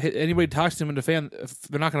time anybody talks to him in the fan,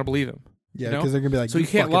 they're not going to believe him. Yeah, because they're gonna be like, so you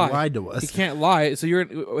can't lie. Lied to us. You can't lie. So you're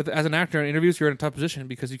as an actor in interviews, you're in a tough position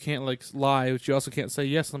because you can't like lie, but you also can't say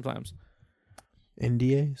yes sometimes.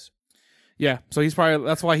 NDAs. Yeah, so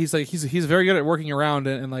that's why he's like he's very good at working around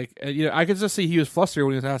and like you know I could just see he was flustered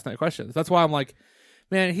when he was asking that question. That's why I'm like,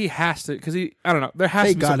 man, he has to because I don't know there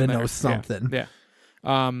has to be something. They gotta know something. Yeah.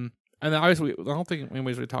 And then obviously I don't think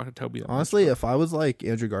anybody's really talking to Toby. Honestly, if I was like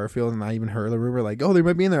Andrew Garfield and I even heard the rumor like, oh, they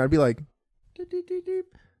might be in there, I'd be like,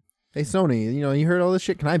 hey Sony, you know, you heard all this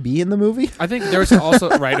shit. Can I be in the movie? I think there's also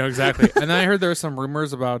right, no, exactly. And then I heard there were some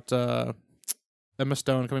rumors about. Emma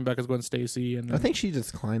Stone coming back as Gwen Stacy, and I think she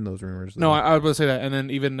just declined those rumors. No, I was going to say that, and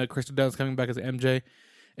then even Kristen Dunst coming back as MJ,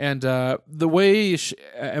 and the way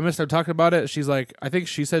Emma started talking about it, she's like, I think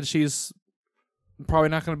she said she's probably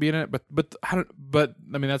not going to be in it, but I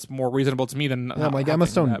mean that's more reasonable to me than like Emma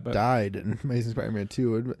Stone died in Amazing Spider-Man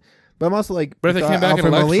 2, but I'm also like, but if they came back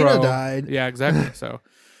Alfred and Molina died, yeah, exactly. So.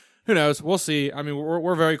 Who knows? We'll see. I mean,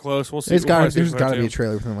 we're very close. We'll see. There's got to be a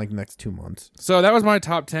trailer within like the next 2 months. So that was my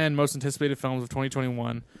top 10 most anticipated films of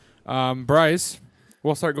 2021. Bryce,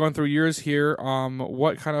 we'll start going through yours here.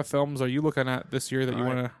 What kind of films are you looking at this year that you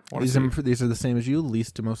want to see? These are the same as you,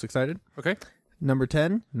 least to most excited. Okay. Number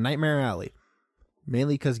 10, Nightmare Alley.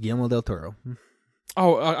 Mainly because Guillermo del Toro.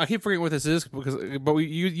 Oh, I keep forgetting what this is but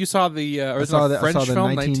you saw the French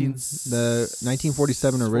film, the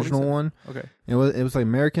 1947 original one. Okay, it was like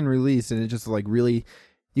American release, and it just like really,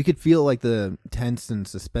 you could feel like the tense and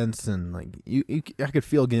suspense, and like I could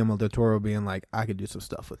feel Guillermo del Toro being like, I could do some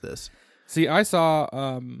stuff with this. See, I saw.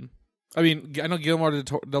 I mean, I know Guillermo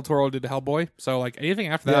del Toro did Hellboy, so like anything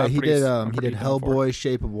after that, he did Hellboy,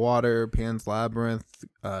 Shape of Water, Pan's Labyrinth,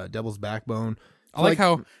 Devil's Backbone. I like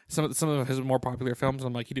how some of his more popular films,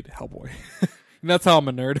 I'm like, he did Hellboy. That's how I'm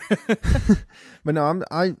a nerd. But no,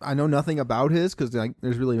 I know nothing about his because like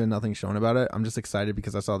there's really been nothing shown about it. I'm just excited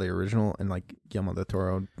because I saw the original and like Guillermo del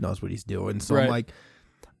Toro knows what he's doing. So right.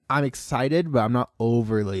 I'm excited, but I'm not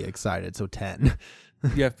overly excited. So 10.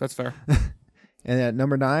 Yeah, that's fair. And at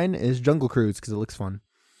number 9 is Jungle Cruise because it looks fun.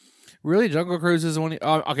 Really? Jungle Cruise is the one...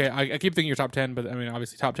 okay, I keep thinking your top 10, but I mean,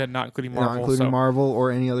 obviously top 10, not including Marvel. Not including Marvel or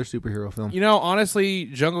any other superhero film. You know, honestly,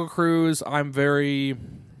 Jungle Cruise, I'm very...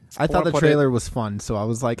 I thought the trailer was fun, so I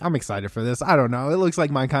was like, I'm excited for this. I don't know. It looks like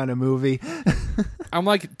my kind of movie. I'm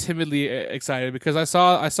like timidly excited because I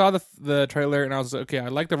saw the trailer and I was like, okay, I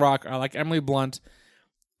like The Rock. I like Emily Blunt.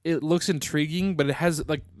 It looks intriguing, but it has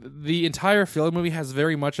like the entire feel of the movie has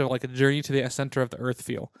very much of like a journey to the center of the earth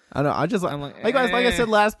feel. I know. I'm like I said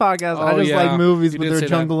last podcast. I just like movies with their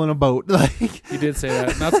jungle and a boat. Like you did say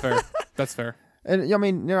that. That's fair. That's fair. And I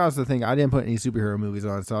mean, that was the thing. I didn't put any superhero movies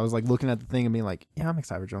on, so I was like looking at the thing and being like, "Yeah, I'm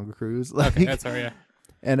excited for Jungle Cruise." Like, okay, that's fair. Yeah.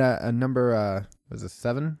 And a number was it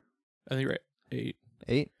 7? I think you're right. 8.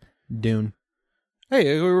 8. Dune.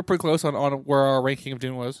 Hey, we were pretty close on where our ranking of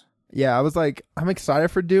Dune was. Yeah, I was like, I'm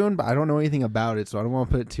excited for Dune, but I don't know anything about it, so I don't want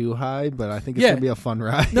to put it too high, but I think it's going to be a fun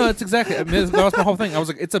ride. No, it's exactly. I mean, that was my whole thing. I was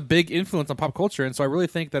like, it's a big influence on pop culture, and so I really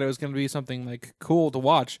think that it was going to be something like cool to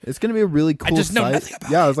watch. It's going to be a really cool. I just know nothing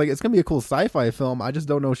about it. I was like, it's going to be a cool sci-fi film. I just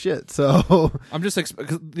don't know shit. So I'm just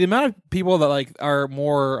cause the amount of people that like are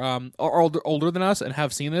more are older than us and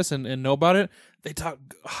have seen this and know about it. They talk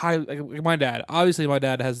high. Like my dad. Obviously, my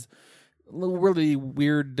dad has really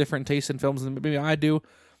weird, different tastes in films than maybe I do.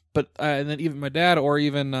 But and then even my dad, or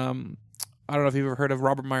even I don't know if you've ever heard of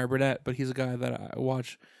Robert Meyer Burnett, but he's a guy that I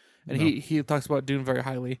watch, and he talks about Dune very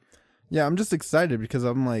highly. Yeah, I'm just excited because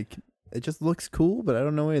I'm like, it just looks cool, but I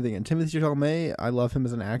don't know anything. And Timothée Chalamet, I love him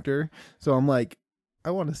as an actor, so I'm like,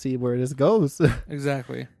 I want to see where this goes.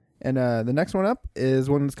 Exactly. And the next one up is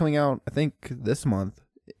one that's coming out, I think, this month,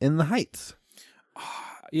 In the Heights.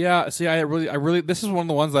 Yeah. See, I really, this is one of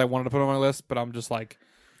the ones that I wanted to put on my list, but I'm just like.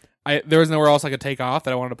 There was nowhere else I could take off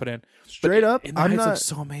that I wanted to put in. Straight up, I'm not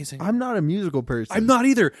so amazing. I'm not a musical person. I'm not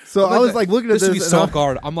either. So I was like looking at this. To be so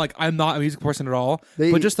guard. I'm like, I'm not a musical person at all.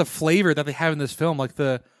 But just the flavor that they have in this film, like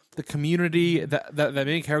the community, that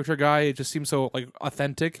main character guy, it just seems so like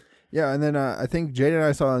authentic. Yeah, and then I think Jada and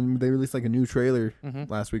I saw they released like a new trailer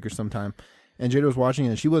last week or sometime. And Jada was watching it,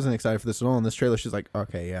 and she wasn't excited for this at all. In this trailer, she's like,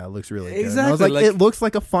 "Okay, yeah, it looks really good." And I was like, "It looks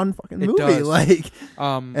like a fun fucking movie." Does. Like,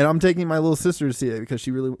 and I'm taking my little sister to see it because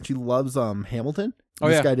she loves Hamilton.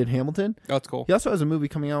 This guy did Hamilton. Oh, that's cool. He also has a movie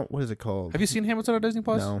coming out. What is it called? Have you seen Hamilton on Disney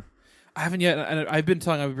Plus? No, I haven't yet. And I've been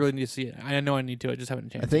telling I really need to see it. I know I need to. I just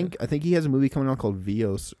haven't had a chance. I think he has a movie coming out called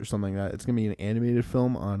Vios or something like that. It's gonna be an animated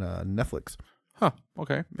film on Netflix. Huh.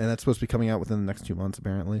 Okay. And that's supposed to be coming out within the next 2 months,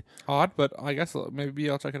 apparently. Odd, but I guess maybe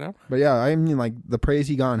I'll check it out. But yeah, I mean, like the praise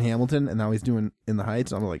he got in Hamilton, and now he's doing In the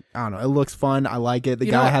Heights. I'm like, I don't know, it looks fun. I like it. The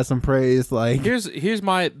guy has some praise. Like, here's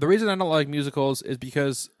the reason I don't like musicals is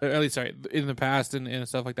because, at least in the past and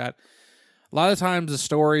stuff like that. A lot of times the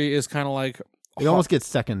story is kind of like it almost gets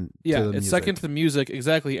second. Yeah, to the it's music. second to the music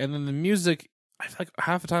exactly, and then the music. I feel like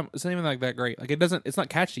half the time it's not even like that great. Like it's not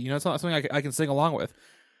catchy. You know, it's not something I can sing along with.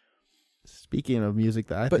 Speaking of music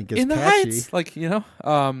that I think is in the catchy, Heights, like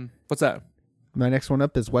what's that? My next one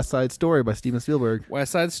up is West Side Story by Steven Spielberg.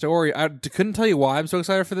 West Side Story. I couldn't tell you why I'm so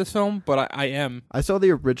excited for this film, but I am. I saw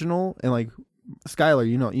the original, and like Skylar,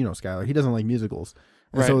 you know Skylar. He doesn't like musicals.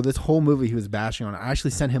 And right. So this whole movie he was bashing on. I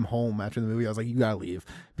actually sent him home after the movie. I was like, you gotta leave.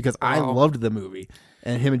 Because I loved the movie.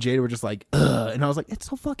 And him and Jada were just like, ugh. And I was like, it's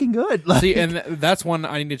so fucking good. Like, see, and that's one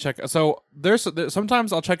I need to check. So there's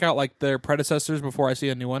sometimes I'll check out like their predecessors before I see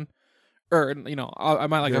a new one. Or, I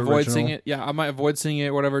might like avoid seeing it. Yeah, I might avoid seeing it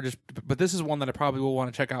or whatever. But this is one that I probably will want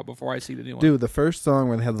to check out before I see the new one. Dude, the first song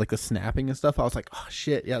where they had like the snapping and stuff, I was like, oh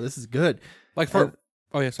shit, yeah, this is good. Like sorry,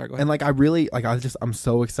 go ahead. And like I really like I'm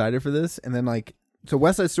so excited for this. And then like so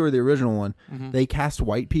West Side Story, the original one, they cast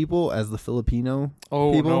white people as the Filipino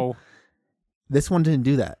people. No. This one didn't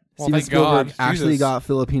do that. Well, Steven Spielberg God. actually Jesus. got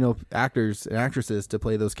Filipino actors and actresses to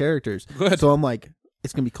play those characters. Good. So I'm like,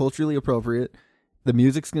 it's gonna be culturally appropriate. The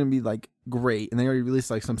music's gonna be like great, and they already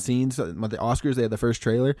released like some scenes. At the Oscars, they had the first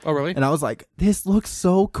trailer. Oh, really? And I was like, this looks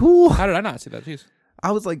so cool. How did I not see that? Jeez.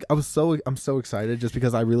 I'm so excited just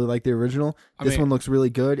because I really like the original. This one looks really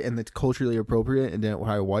good, and it's culturally appropriate, and didn't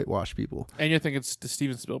whitewash people. And you think it's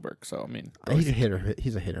Steven Spielberg, so I mean, he's a hit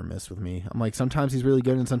or miss with me. I'm like, sometimes he's really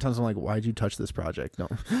good, and sometimes I'm like, why'd you touch this project? No.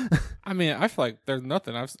 I mean, I feel like there's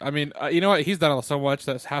nothing. You know what? He's done so much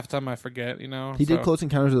that's half the time I forget. You know, he did Close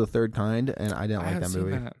Encounters of the Third Kind, and I didn't like that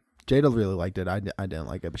movie. Jada really liked it. I didn't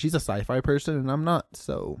like it, but she's a sci-fi person, and I'm not.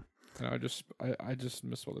 So I just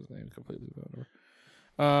misspelled his name completely. Whatever.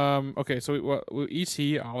 Okay, so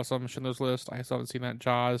E.T. awesome. Schindler's List. I still haven't seen that.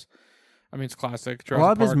 Jaws. I mean, it's classic. Jurassic a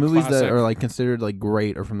lot of his Park, movies classic. that are like considered like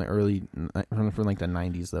great are from the from like the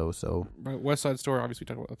 90s though. So West Side Story, obviously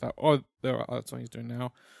we talked about that. Oh, that's what he's doing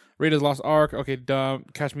now. Raiders Lost Ark. Okay, dumb.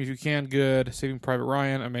 Catch Me If You Can. Good. Saving Private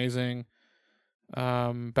Ryan. Amazing.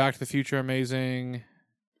 Back to the Future. Amazing.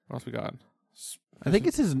 What else we got? I think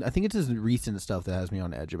it's his recent stuff that has me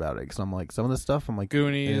on edge about it because I'm like some of the stuff I'm like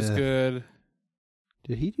Goonies is good.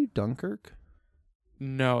 Did he do Dunkirk?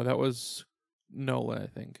 No, that was Nolan, I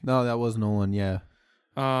think. No, that was Nolan. Yeah.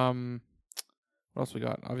 What else we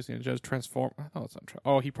got? Obviously, Judge Transform. Oh, it's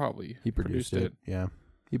not. He produced it. Yeah.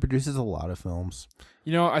 He produces a lot of films.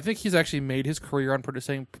 You know, I think he's actually made his career on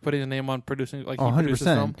putting a name on producing. Like,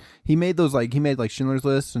 100%. He made those he made Schindler's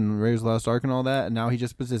List and Raiders of the Lost Ark and all that, and now he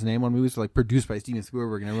just puts his name on movies produced by Steven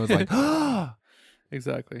Spielberg, and everyone's like,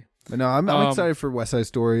 Exactly. But no, I'm excited for West Side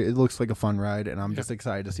Story. It looks like a fun ride, and I'm just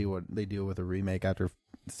excited to see what they do with a remake after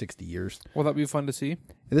 60 years. Will that be fun to see?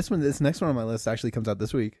 This next one on my list actually comes out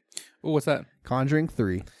this week. Oh, what's that? Conjuring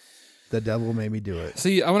 3. The Devil Made Me Do It.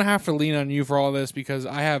 See, I'm gonna have to lean on you for all this because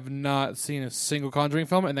I have not seen a single Conjuring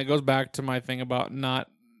film, and that goes back to my thing about not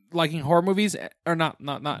liking horror movies, or not.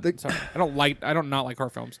 Sorry, I don't not like horror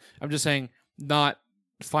films. I'm just saying not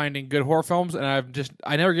finding good horror films, and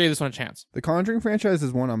I never gave this one a chance. The Conjuring franchise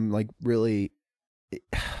is one I'm like really.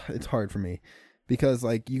 It's hard for me because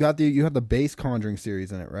like you have the base Conjuring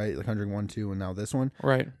series in it, right? The Conjuring 1, 2, and now this one,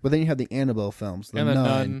 right? But then you have the Annabelle films, and the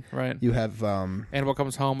Nun, right? You have Annabelle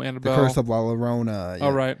Comes Home, Annabelle, The Curse of La Llorona.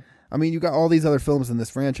 Oh, right. I mean, you got all these other films in this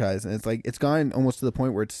franchise, and it's like it's gotten almost to the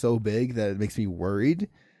point where it's so big that it makes me worried.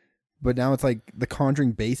 But now it's like the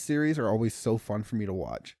Conjuring base series are always so fun for me to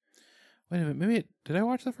watch. Wait a minute, maybe did I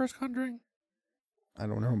watch the first Conjuring? I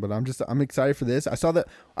don't know, but I'm excited for this. I saw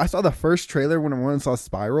the first trailer when I went and saw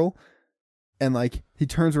Spiral, and like he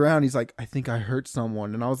turns around, he's like, I think I hurt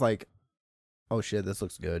someone, and I was like, oh shit, this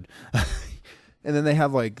looks good. And then they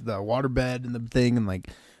have like the waterbed and the thing, and like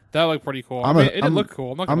that looked pretty cool. It did look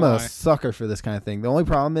cool. I'm a sucker for this kind of thing. The only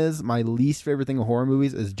problem is my least favorite thing in horror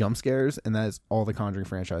movies is jump scares, and that is all the Conjuring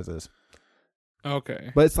franchise is.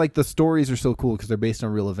 Okay. But it's like the stories are so cool because they're based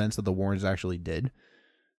on real events that the Warrens actually did.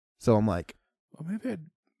 So I'm like, oh, maybe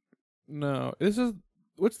no. This is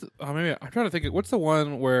maybe I'm trying to think. What's the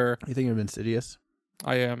one where you think of Insidious?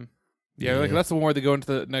 I am. Yeah, like that's the one where they go into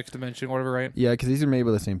the next dimension, whatever, right? Yeah, because these are made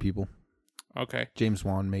by the same people. Okay. James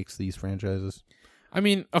Wan makes these franchises. I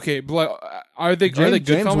mean, okay, but are they good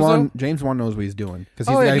films though? James Wan knows what he's doing because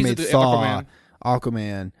he's the guy who made Saw,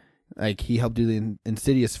 Aquaman. Like he helped do the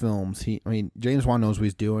Insidious films. James Wan knows what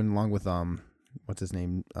he's doing, along with what's his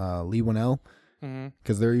name, Lee Winnell,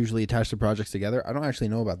 because they're usually attached to projects together. I don't actually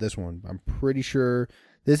know about this one. I'm pretty sure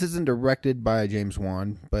this isn't directed by James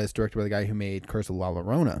Wan, but it's directed by the guy who made Curse of La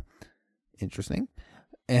Llorona. Interesting.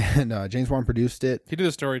 And James Wan produced it. He did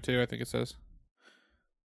the story too, I think it says.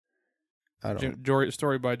 I don't know.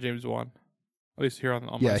 Story by James Wan. At least here on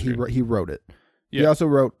yeah, he wrote it. Yeah. He also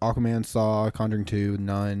wrote Aquaman, Saw, Conjuring 2,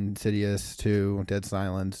 Nun, Insidious 2, Dead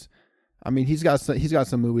Silence. I mean, he's got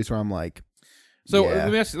some movies where I'm like. So yeah.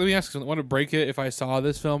 let me ask something. Want to break it? If I saw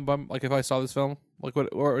this film, like what,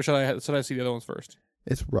 or should I see the other ones first?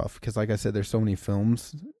 It's rough because, like I said, there's so many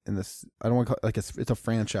films in this. I don't want to call it like it's a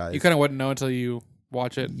franchise. You kind of wouldn't know until you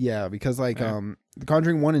watch it. Yeah, because like The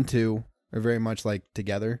Conjuring 1 and 2 are very much like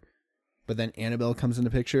together. But then Annabelle comes into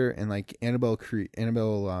picture, and like Annabelle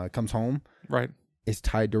Comes Home, right, is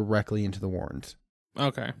tied directly into the Warrens.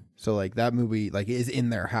 Okay, so like that movie like is in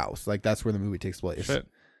their house, like that's where the movie takes place,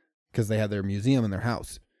 because they have their museum in their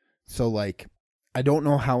house. So like I don't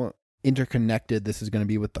know how interconnected this is going to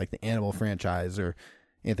be with like the Annabelle franchise or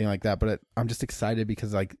anything like that, but I'm just excited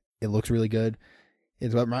because like it looks really good.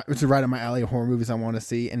 It's right up my alley of horror movies I want to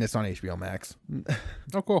see, and it's on HBO Max.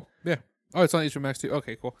 Oh, cool. Yeah. Oh, it's on HBO Max too.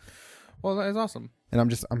 Okay, cool. Well, that is awesome. And I'm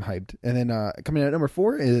hyped. And then coming in at number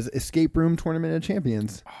 4 is Escape Room Tournament of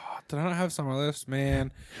Champions. Oh, did I not have some on my list,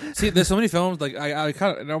 man? See, there's so many films. Like I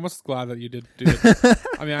kind of, I'm almost glad that you did do it.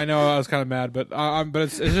 I mean, I know I was kind of mad, but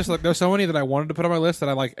it's just like there's so many that I wanted to put on my list that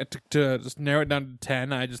I like to just narrow it down to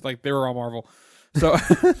 10. I just like they were all Marvel. So,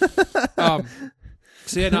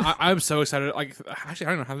 so yeah, no, I'm so excited. Like, actually,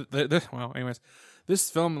 I don't know how this. Well, anyways,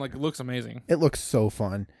 this film like looks amazing. It looks so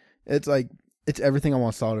fun. It's like. It's everything I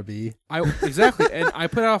want Saw to be. Exactly, and I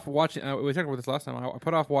put off watching. We talked about this last time. I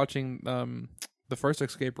put off watching the first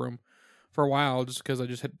Escape Room for a while just because I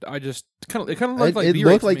just kind of looked like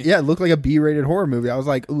B-rated to me. It looked like a B-rated horror movie. I was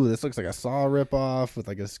like, ooh, this looks like a Saw ripoff with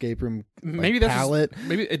like an Escape Room maybe that's palette.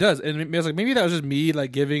 Maybe it does, and I was like, maybe that was just me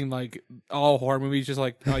like giving like all horror movies just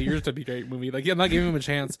like you're just a B-rated movie. Like I'm not giving them a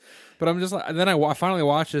chance, but I'm just like. And then I finally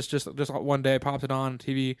watched this just one day. I popped it on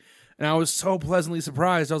TV. And I was so pleasantly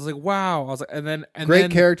surprised. I was like, "Wow!" I was like, and then great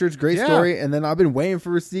characters, great story. And then I've been waiting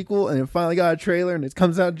for a sequel, and it finally got a trailer, and it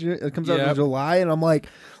comes out in July, and I'm like,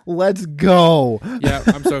 "Let's go!" Yeah,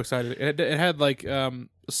 I'm so excited. It had like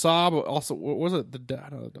Saw, but also what was it? I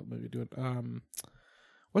don't know the movie doing.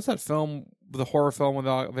 What's that film? The horror film when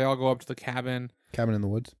they all go up to the cabin. Cabin in the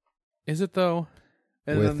Woods. Is it though?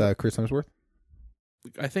 And with Chris Hemsworth.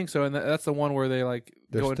 I think so, and that's the one where they like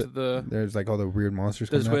go into the. There's like all the weird monsters.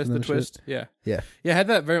 The twist, yeah. It had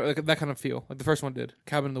that very like, that kind of feel, like the first one did.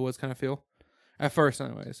 Cabin in the Woods kind of feel, at first,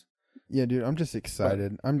 anyways. Yeah, dude, I'm just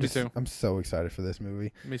excited. I'm so excited for this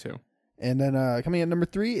movie. Me too. And then coming at number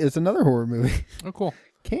 3 is another horror movie. Oh, cool.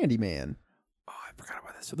 Candyman. Oh, I forgot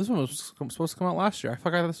about this. So this one was supposed to come out last year. I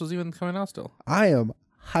forgot this was even coming out still. I am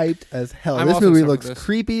hyped as hell. I'm This also movie excited for looks this.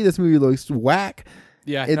 creepy. This movie looks whack.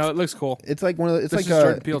 Yeah, It's- no, it looks cool. It's like one of the, it's This like is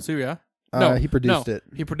Jordan Peele too, yeah. No, he produced no. it.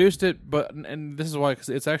 He produced it, but and this is why, because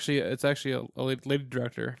it's actually a lady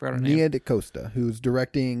director. I forgot her name. Nia DaCosta, who's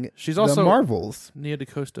directing She's also the Marvels. Nia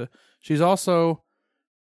DaCosta. She's also,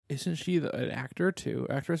 isn't she an actor too?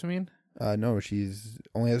 Actress, I mean. No, she's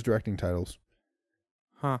only has directing titles.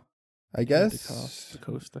 Huh. I guess.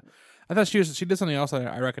 DaCosta. I thought she did something else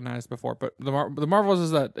I recognized before, but the Marvels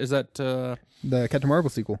is that The Captain Marvel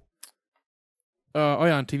sequel. oh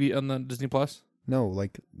yeah, on TV on the Disney Plus. No,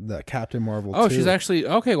 like the Captain Marvel. Oh, 2. she's actually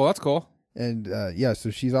okay. Well, that's cool. And yeah, so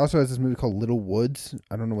she's also has this movie called Little Woods.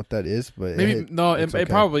 I don't know what that is, but Maybe no, it's it okay.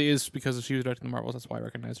 probably is because she was directing the Marvels. That's why I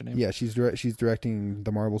recognize her name. Yeah, she's directing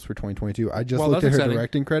the Marvels for 2022. I just Well, looked at that's her exciting.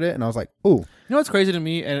 directing credit and I was like, oh, You know what's crazy to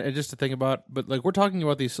me, and just to think about, but like we're talking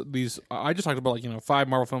about these. I just talked about 5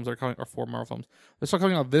 Marvel films that are coming, or 4 Marvel films. They're still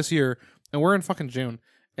coming out this year, and we're in fucking June,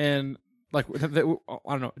 and like I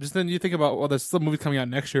don't know. Just then you think about there's still movies coming out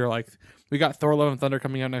next year. Like we got Thor: Love and Thunder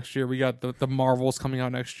coming out next year. We got the Marvels coming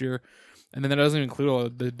out next year, and then that doesn't even include all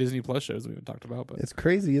the Disney Plus shows we haven't talked about. But it's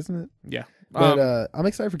crazy, isn't it? yeah, But I'm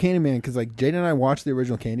excited for Candyman because like Jaden and I watched the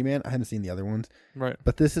original Candyman. I haven't seen the other ones, right.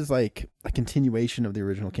 but this is like a continuation of the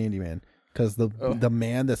original Candyman because the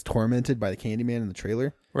man that's tormented by the Candyman in the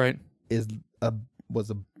trailer Right. was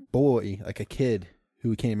a boy, like a kid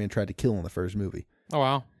who Candyman tried to kill in the first movie. Oh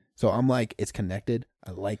wow. So I'm like, it's connected.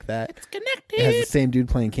 I like that. It's connected. It has the same dude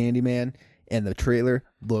playing Candyman, and the trailer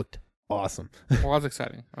looked awesome. Well, that's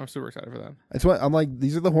exciting. I'm super excited for that. That's what I'm like.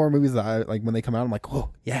 These are the horror movies that I like when they come out. I'm like,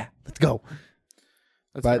 whoa, yeah, let's go.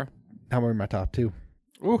 That's But fair. how about my top 2?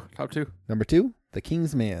 Ooh, top 2. Number 2, The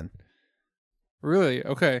King's Man. Really?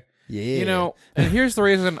 Okay. Yeah, You know, and here's the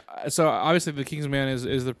reason. So obviously, The King's Man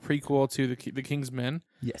is the prequel to the King's Men.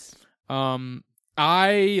 yes,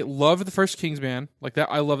 I love the first King's Man, like that.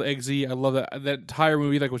 I love Eggsy. I love that entire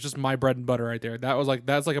movie. Like was just my bread and butter right there. That's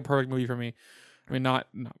like a perfect movie for me. I mean, not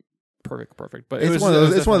perfect, but it's it was one of those.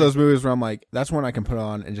 it was It's one of definitely- those movies where I'm like, that's one I can put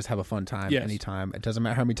on and just have a fun time Yes. anytime. It doesn't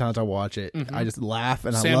matter how many times I watch it. Mhm. I just laugh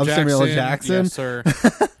and Sam I love Samuel L. Jackson. Yes, sir.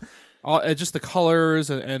 Just the colors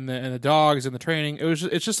and the dogs and the training.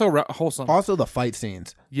 It's just so wholesome. Also, the fight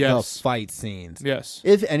scenes. Yes. The fight scenes. Yes.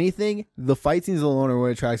 If anything, the fight scenes alone are what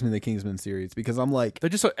attracts me to the Kingsman series because I'm like, They're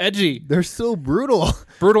just so edgy, they're so brutal.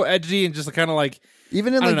 brutal, edgy, and just kind of like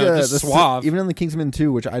Even in I like don't know, the just suave. even in the Kingsman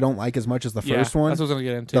 2, which I don't like as much as the first one. That's what I was gonna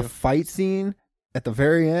get into. The fight scene at the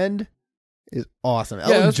very end is awesome. Yeah,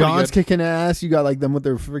 Elton that's pretty John's good. kicking ass. You got like them with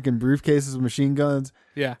their freaking briefcases with machine guns.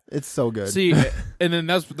 Yeah. It's so good. See, and then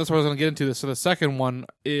that's what I was going to get into. This. So the second one,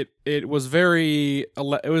 it was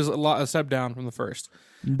a step down from the first.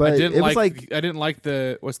 but I didn't it like. was like, I didn't like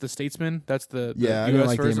what's the Statesman? That's the Yeah, I US didn't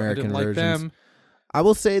like the version. American I didn't like versions. them. I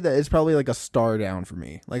will say that it's probably like a star down for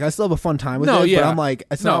me. Like I still have a fun time with No, it, yeah. but I'm like,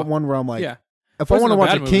 it's No. not one where I'm like, Yeah, if I Wasn't want to a watch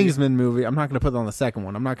bad a movie. Kingsman movie, I'm not going to put it on the second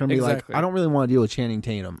one. I'm not going to be Exactly. like, I don't really want to deal with Channing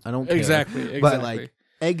Tatum. I don't care. exactly. But like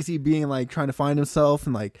Eggsy being like trying to find himself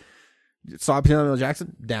and like saw Samuel L.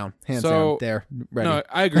 Jackson down, hands So, down, there, ready. no,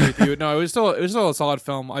 I agree with you. No, it was still a solid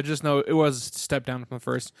film. I just know it was a step down from the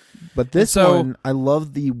first. But this so- one, I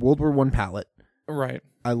love the World War I palette. Right.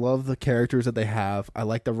 I love the characters that they have. I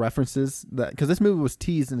like the references that because this movie was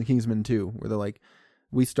teased in the Kingsman 2, where they're like,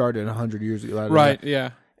 "We started 100 years ago." Right.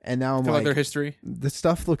 Yeah. And now I'm Kind of like their like, history. this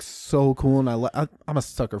stuff looks so cool, and I'm a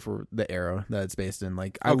sucker for the era that it's based in.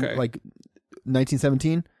 Like, Okay. I like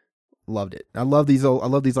 1917. Loved it. I love these like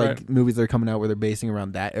Right. movies that are coming out where they're basing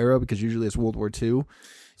around that era because usually it's World War II. You're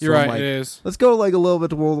So right. I'm like, it is. let's go like a little bit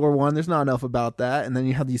to World War One. There's not enough about that, and then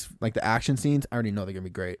you have these like the action scenes. I already know they're gonna be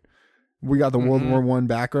great. We got the World Mhm. War One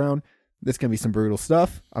background. This gonna be some brutal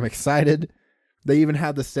stuff. I'm excited. They even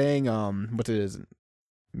have the saying, what it is,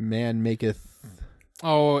 "Man maketh."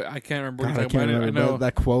 Oh, I can't remember. God, what I you're can't talking about. remember I know.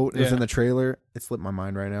 that quote. It was Yeah. in the trailer. It slipped my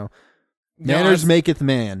mind right now. No, Manners maketh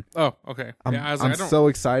man. Oh, okay. I'm, Yeah, I was I'm like, I don't. so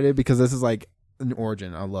excited because this is like an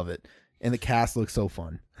origin. I love it, and the cast looks so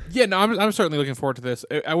fun. Yeah, no, I'm certainly looking forward to this.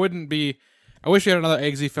 I wouldn't be. I wish you had another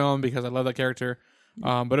Eggsy film because I love that character.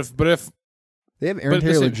 But if They have Aaron But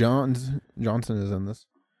this Taylor is- Johnson is in this.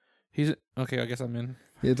 he's okay, I guess I'm in.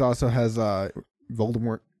 It also has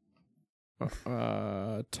Voldemort,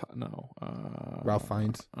 No. Ralph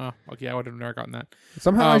Fiennes. Oh, okay. I would have never gotten that.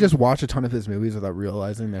 Somehow I Um, just watch a ton of his movies without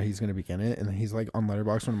realizing that he's going to be in it, and he's like on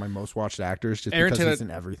Letterboxd one of my most watched actors just Aaron because Taylor- he's in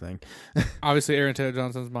everything. Obviously, Aaron Taylor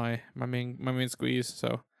Johnson's my main squeeze.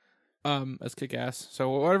 So, that's kick ass. So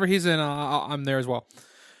whatever he's in, I'm there as well.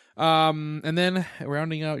 And then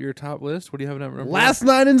rounding out your top list, what do you have at number? Last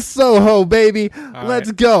Night in Soho, baby. All Let's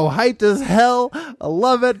right. go. Hyped as hell. I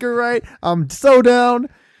love Edgar Wright. I'm so down.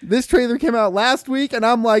 This trailer came out last week, and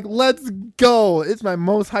I'm like, let's go. It's my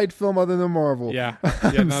most hyped film other than Marvel. Yeah.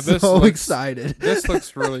 I'm This so looks excited. This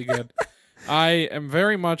looks really good. I am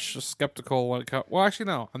very much skeptical when it comes. Well, actually,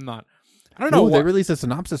 no, I'm not. I don't know. They released a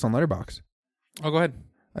synopsis on Letterboxd. Oh, go ahead.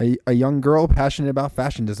 A young girl passionate about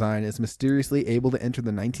fashion design is mysteriously able to enter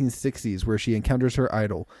the 1960s, where she encounters her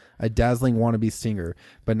idol, a dazzling wannabe singer.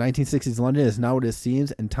 But 1960s London is not what it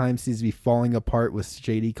seems, and time seems to be falling apart with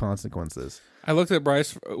shady consequences. I looked at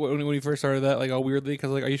Bryce when he first started that, like, all weirdly,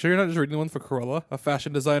 because, like, are you sure you're not just reading the one for Cruella, a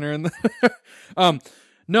fashion designer?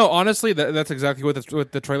 No, honestly, that's exactly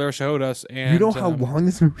what the trailer showed us. And you know how long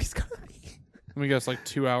this movie's gonna be? Let me guess, like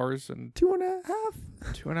 2 hours and 2.5.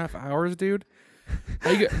 2.5 hours, dude.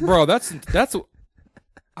 Bro, that's.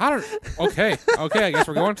 I don't. Okay, I guess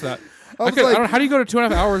we're going to that. I don't. How do you go to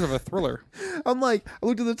 2.5 hours of a thriller? I'm like, I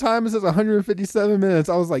looked at the time. It says 157 minutes.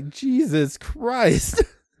 I was like, Jesus Christ.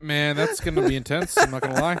 Man, that's gonna be intense. I'm not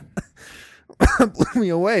gonna lie. Blew me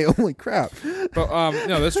away. Holy crap. But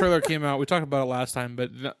this trailer came out. We talked about it last time, but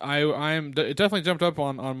it definitely jumped up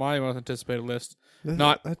on my most anticipated list.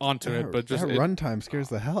 Not onto it, but just that runtime scares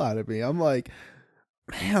the hell out of me. I'm like,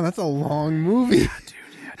 man, that's a long movie. Yeah,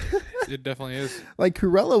 dude. It definitely is. Like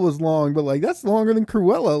Cruella was long, but like that's longer than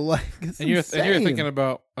Cruella. Like, and you're thinking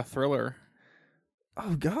about a thriller.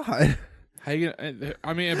 Oh God. How you gonna?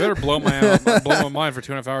 I mean, it better blow my mind for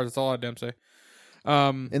 2.5 hours. That's all I damn say.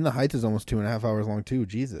 In the Heights is almost 2.5 hours long too.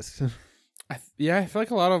 Jesus. I feel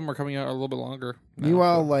like a lot of them are coming out a little bit longer.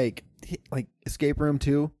 Meanwhile, like Escape Room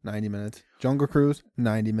 2, 90 minutes. Jungle Cruise,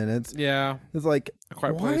 90 minutes. Yeah, it's like,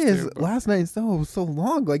 why is too, Last Night so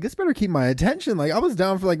long? Like, this better keep my attention. Like, I was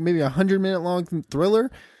down for like maybe 100-minute long thriller.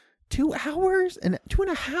 2 hours and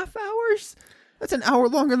 2.5 hours. That's an hour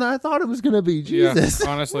longer than I thought it was gonna be. Jesus. Yeah,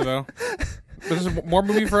 honestly though, this is more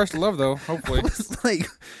movie for us to love though. Hopefully, I was like,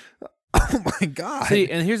 oh my God. See,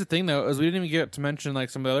 and here's the thing though, is we didn't even get to mention like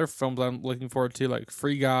some of the other films I'm looking forward to, like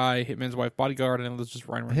Free Guy, Hitman's Wife, Bodyguard, and let's just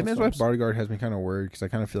Ryan Reynolds. Hitman's Wife, Bodyguard has me kind of worried because I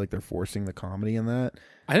kind of feel like they're forcing the comedy in that.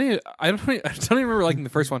 I don't even remember liking the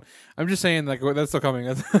first one. I'm just saying like that's still coming.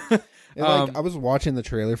 I was watching the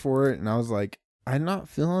trailer for it and I was like, I'm not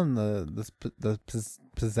feeling the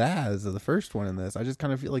pizzazz of the first one in this. I just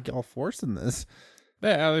kind of feel like y'all forcing this.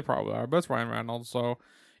 Yeah, they probably are, but it's Ryan Reynolds, so.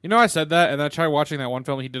 You know, I said that, and I tried watching that one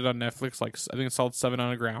film he did on Netflix. Like, I think it's called 7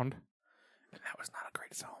 Underground, and that was not a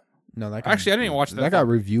great film. No, that actually I didn't even watch that. That got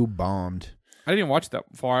review bombed. I didn't even watch that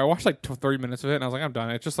far. I watched like 30 minutes of it, and I was like, I'm done.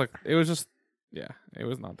 It's just like it was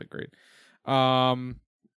not that great.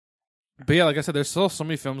 But yeah, like I said, there's still so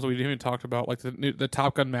many films that we didn't even talk about, like the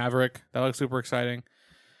Top Gun Maverick. That looks super exciting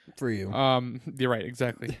for you. You're right,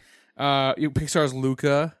 exactly. Pixar's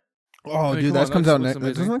Luca. Oh, dude, that comes out next.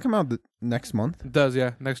 Doesn't that come out next month? It does,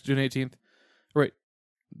 yeah. Next June 18th. Right.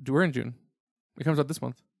 We're in June. It comes out this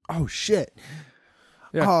month. Oh, shit.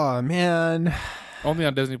 Yeah. Oh, man. Only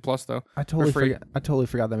on Disney Plus, though. I totally forgot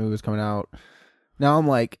that movie was coming out. Now I'm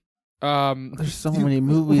like, there's so many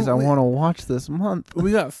movies I want to watch this month.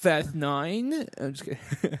 We got Fast 9. I'm just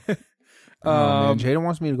kidding. Man, Jada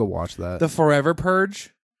wants me to go watch that. The Forever Purge.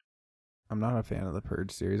 I'm not a fan of the Purge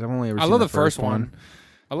series. I've only ever seen I love the first one.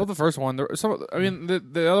 I love the first one. There some, I mean,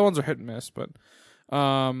 the other ones are hit and miss, but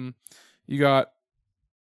you got.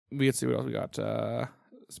 Let's see what else we got.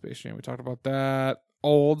 Space Jam. We talked about that.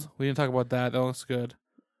 Old. We didn't talk about that. That looks good.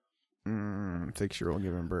 6-year-old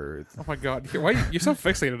giving birth. Oh my God! Why you're so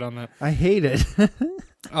fixated on that? I hate it.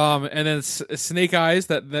 And then Snake Eyes.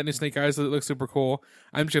 That new Snake Eyes that looks super cool.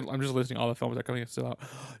 I'm just listing all the films that are coming still out.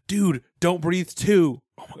 Dude, Don't Breathe 2.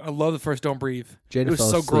 Oh my God, I love the first Don't Breathe. Jada it was fell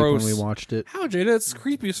so asleep gross when we watched it. How, Jada? It's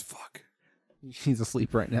creepy as fuck. She's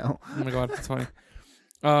asleep right now. Oh my God, that's funny.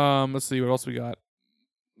 Let's see what else we got.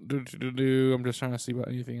 I'm just trying to see about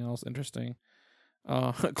anything else interesting.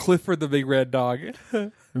 Clifford the Big Red Dog.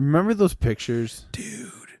 Remember those pictures?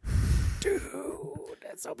 Dude,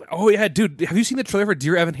 that's so bad. Oh yeah, dude, have you seen the trailer for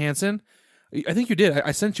Dear Evan Hansen? I think you did.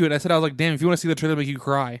 I sent you it. I said, I was like, damn, if you want to see the trailer, make you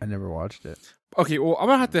cry. I never watched it. Okay, well, I'm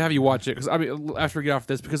gonna have you watch it because I mean, after we get off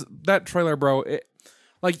this, because that trailer, bro, it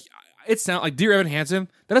sounds like Dear Evan Hansen.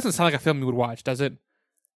 That doesn't sound like a film you would watch, does it?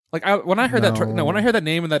 Like when I heard when I heard that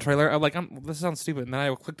name in that trailer, I'm like, this sounds stupid. And then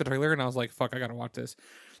I clicked the trailer and I was like, fuck, I gotta watch this.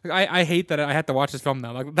 Like, I hate that I had to watch this film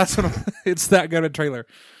now. Like that's what it's that good of a trailer.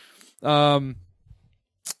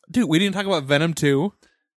 Dude, we didn't talk about Venom 2.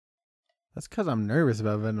 That's because I'm nervous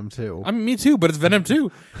about Venom 2. I mean, me too, but it's Venom 2.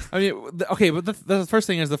 I mean, okay, but the first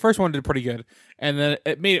thing is the first one did pretty good, and then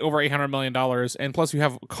it made over $800 million, and plus you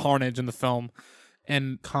have Carnage in the film,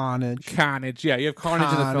 and Carnage. Yeah, you have Carnage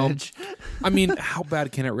in the film. I mean, how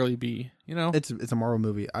bad can it really be? You know, It's a Marvel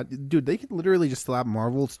movie. Dude, they could literally just slap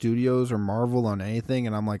Marvel Studios or Marvel on anything,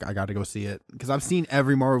 and I'm like, I got to go see it. Because I've seen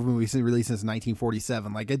every Marvel movie released since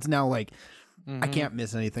 1947. Like, it's now like, I can't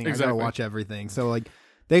miss anything. Exactly. I got to watch everything. So, like,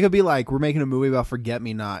 they could be like, we're making a movie about Forget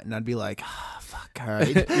Me Not, and I'd be like, fuck, all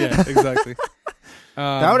right. yeah, exactly.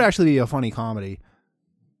 That would actually be a funny comedy.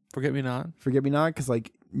 Forget Me Not. Forget Me Not, because,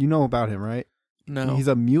 like, you know about him, right? No, He's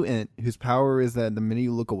a mutant whose power is that the minute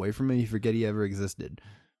you look away from him, you forget he ever existed.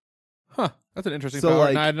 huh? That's an interesting So, power.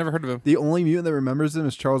 like, No, I'd never heard of him. The only mutant that remembers him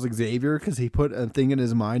is Charles Xavier because he put a thing in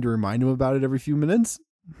his mind to remind him about it every few minutes.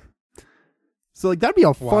 So, like, that'd be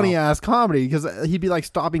a funny ass comedy because he'd be like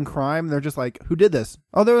stopping crime. And they're just like, "Who did this?"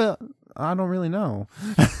 Oh, I don't really know.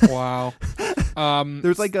 Wow. There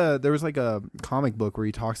was like a comic book where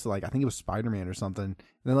he talks to, like, I think it was Spider-Man or something. And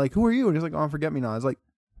they're like, "Who are you?" And he's like, "Oh, I'm Forget Me Not." It's like,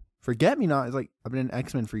 Forget Me Not is like, I've been an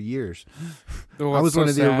X-Men for years. Oh, I was so one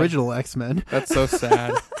of the sad. original X-Men. That's so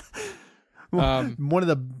sad.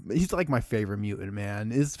 He's like my favorite mutant,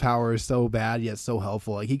 man. His power is so bad yet so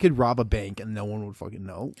helpful. Like, he could rob a bank and no one would fucking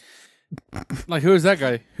know. Like, who is that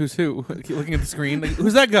guy? Who's who? Keep looking at the screen. Like,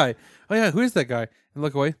 who's that guy? Oh yeah, who is that guy? And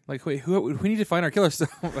look away. Like, wait, who? We need to find our killer.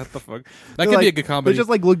 What the fuck? That could be a good comedy. They just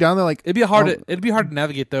like look down there like It'd be hard to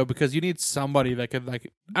navigate though because you need somebody that could,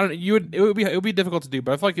 like, I don't know. It would be difficult to do,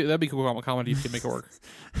 but I feel like that'd be cool comedy if you could make it work.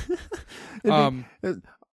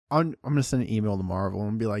 I'm gonna send an email to Marvel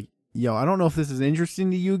and be like, "Yo, I don't know if this is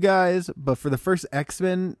interesting to you guys, but for the first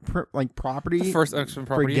X-Men property, The first X-Men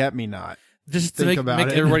property. Forget Me Not." Just to Think make about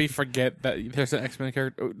it. everybody forget that there's an X-Men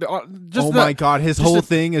character. My god, his whole a-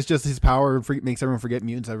 thing is just his power makes everyone forget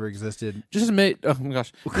mutants ever existed. Just oh my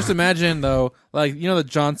gosh! Just imagine though, like, you know, the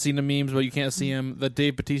John Cena memes, but you can't see him. The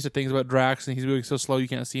Dave Bautista things about Drax, and he's moving so slow you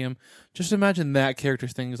can't see him. Just imagine that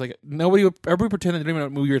character's things. Like, everybody pretend they don't even know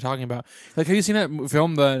what movie you're talking about. Like, have you seen that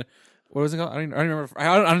film? What was it called? I don't remember. I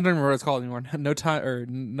don't remember what it's called anymore.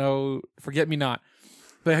 Forget Me Not.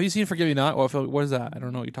 But have you seen Forget Me Not? What is that? I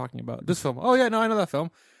don't know what you're talking about. This film. Oh yeah, no, I know that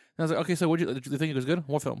film. And I was like, okay, so did you think it was good?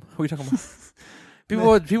 What film? What are you talking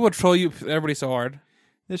about? People would troll you, everybody, so hard.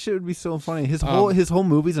 This shit would be so funny. His whole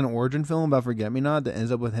movie's an origin film about Forget Me Not that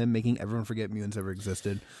ends up with him making everyone forget mutants ever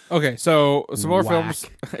existed. Okay, so some more Whack. films.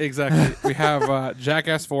 Exactly. We have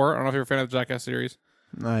Jackass 4. I don't know if you're a fan of the Jackass series.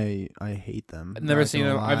 I hate them. I've never seen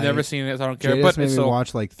it. I've never seen it, so I don't care. Jay But just made it's me so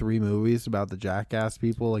watch like 3 movies about the Jackass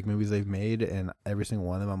people, like movies they've made, and every single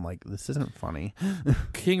one of them, I'm like, this isn't funny.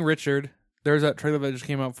 King Richard. There's that trailer that just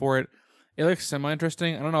came out for it. It looks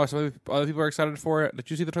semi-interesting. I don't know. Some other people are excited for it.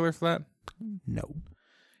 Did you see the trailer for that? No.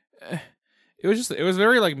 It was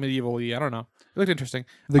very, like, medieval-y. I don't know. It looked interesting.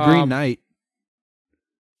 The Green Knight.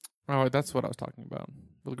 Oh, that's what I was talking about.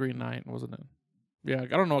 The Green Knight, wasn't it? Yeah, I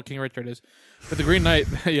don't know what King Richard is, but the Green Knight,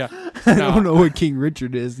 yeah. I don't know what King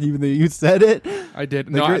Richard is, even though you said it. I did.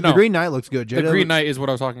 The Green Knight looks good. The Green Knight is what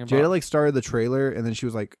I was talking about. Jada like started the trailer, and then she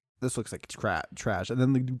was like, "This looks like trash." And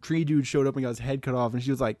then the tree dude showed up and got his head cut off, and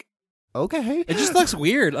she was like, "Okay." It just looks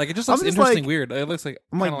weird. Like, it just looks interesting weird. It looks like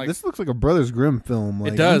I'm like, this looks like a Brothers Grimm film.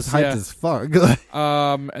 Like, it does. I'm hyped Yeah. as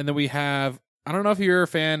fuck. And then we have, I don't know if you're a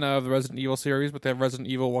fan of the Resident Evil series, but they have Resident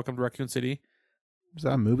Evil: Welcome to Raccoon City. Is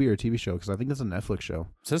that a movie or a TV show? Because I think that's a Netflix show.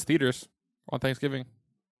 It says theaters on Thanksgiving.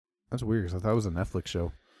 That's weird because I thought it was a Netflix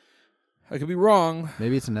show. I could be wrong.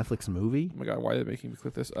 Maybe it's a Netflix movie. Oh my god, why are they making me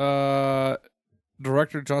click this?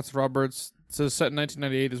 Director Jonathan Roberts says set in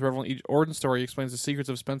 1998, this relevant origin story explains the secrets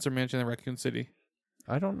of Spencer Mansion and Raccoon City.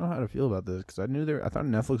 I don't know how to feel about this because I thought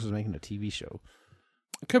Netflix was making a TV show.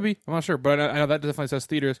 It could be. I'm not sure, but I know that definitely says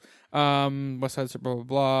theaters. West Side, blah blah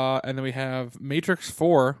blah, and then we have Matrix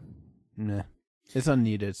 4. Nah. It's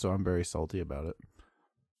unneeded, so I'm very salty about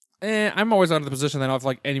it. I'm always out of the position that I feel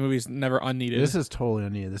like any movie's never unneeded. This is totally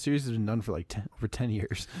unneeded. The series has been done for like over 10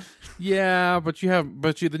 years. Yeah,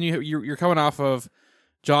 you're coming off of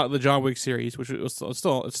the John Wick series, which is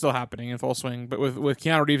still happening in full swing, but with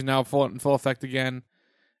Keanu Reeves now in full effect again,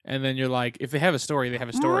 and then you're like, if they have a story, they have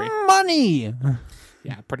a story. Money.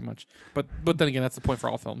 Yeah, pretty much. But then again, that's the point for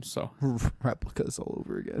all films. So replicas all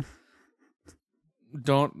over again.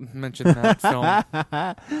 Don't mention that film.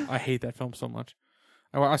 I hate that film so much.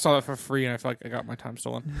 I saw that for free, and I feel like I got my time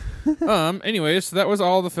stolen. Anyways, so that was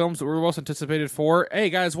all the films that were most anticipated for. Hey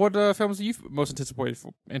guys, what films are you most anticipated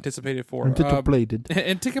for? Anticipated.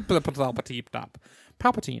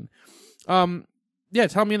 Palpatine. Yeah,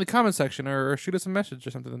 tell me in the comment section or shoot us a message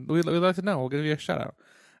or something. We'd like to know. We'll give you a shout out.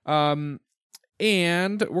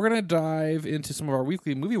 And we're gonna dive into some of our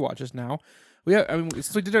weekly movie watches now.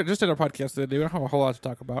 Since we just did our podcast today, we don't have a whole lot to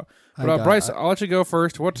talk about. But Bryce, I'll let you go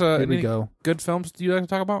first. What any good films do you like to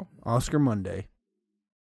talk about? Oscar Monday.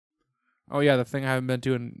 Oh yeah, the thing I haven't been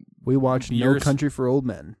to in We watched No Years. Country for Old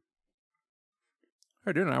Men.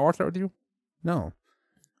 Hey, didn't I watch that with you? No.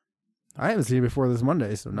 I haven't seen it before this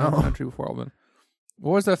Monday, so no. Country before all then.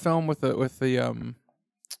 What was that film with the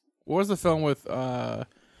what was the film with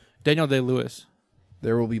Daniel Day-Lewis?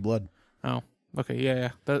 There Will Be Blood. Oh, okay,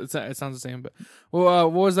 yeah. It sounds the same, but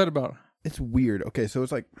well, what was that about? It's weird. Okay, so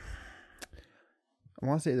it's like I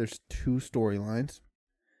want to say there's two storylines.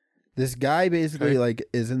 This guy basically like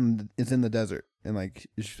is in the desert and like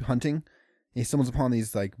is hunting. He stumbles upon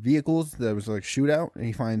these like vehicles that was like shootout, and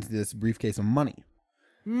he finds this briefcase of money.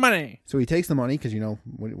 Money. So he takes the money because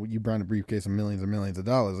when you brand a briefcase of millions and millions of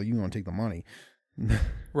dollars, like you want to take the money,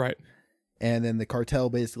 Right. and then the cartel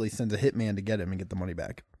basically sends a hitman to get him and get the money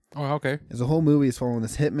back. Oh, okay. As the whole movie is following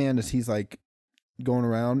this hitman as he's like going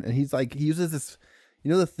around, and he's like he uses this,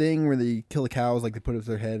 the thing where they kill the cows, like they put it to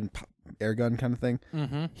their head and pop, air gun kind of thing.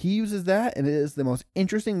 Mm-hmm. He uses that, and it is the most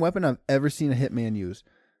interesting weapon I've ever seen a hitman use.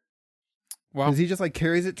 Wow. Because he just like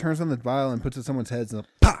carries it, turns on the dial, and puts it in someone's heads, and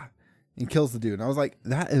pa, and kills the dude. And I was like,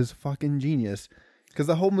 that is fucking genius. Because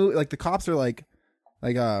the whole movie, like the cops are like,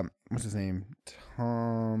 what's his name?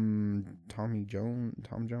 Tommy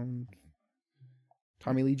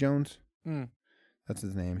Lee Jones. Mm. That's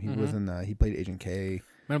his name. He was in. He played Agent K.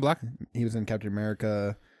 Man in Black. He was in Captain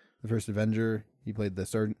America, the First Avenger. He played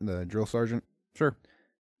the drill sergeant. Sure.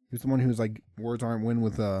 He was the one who's like words aren't win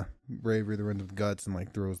with bravery, the wins with guts, and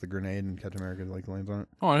like throws the grenade, and Captain America like lands on it.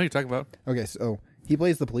 Oh, I know what you're talking about. Okay, so he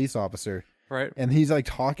plays the police officer, Right. and he's like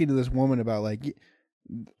talking to this woman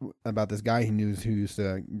about this guy he knew who used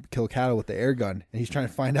to kill cattle with the air gun, and he's trying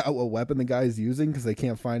to find out what weapon the guy is using because they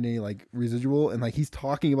can't find any like residual, and like he's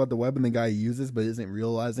talking about the weapon the guy uses, but isn't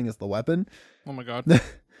realizing it's the weapon. Oh my god.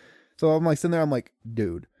 So I'm like sitting there, I'm like,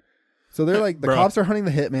 dude. So they're like the Bro. cops are hunting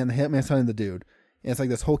the hitman's hunting the dude. And it's like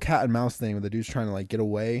this whole cat and mouse thing where the dude's trying to like get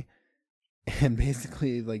away, and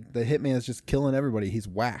basically like the hitman is just killing everybody. He's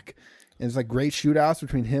whack, and it's like great shootouts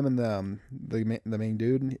between him and the main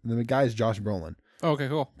dude. And the guy is Josh Brolin. Oh, okay,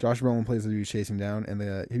 cool. Josh Brolin plays the dude chasing down. And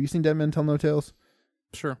have you seen Dead Men Tell No Tales?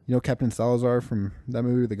 Sure. You know Captain Salazar from that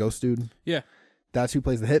movie, the ghost dude. Yeah. That's who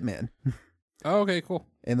plays the hitman. Oh, okay, cool.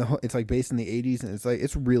 And it's like based in the 80s, and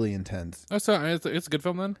it's really intense. That's it's a good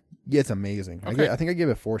film then. Yeah, it's amazing. Okay. I think I gave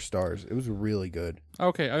it 4 stars. It was really good.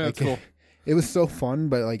 Okay, that's cool. It was so fun,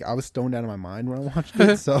 but like I was stoned out of my mind when I watched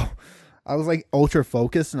it, so I was like ultra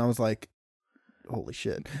focused, and I was like, "Holy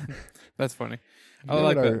shit!" That's funny. I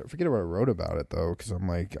like that. Forget what I wrote about it though, because I'm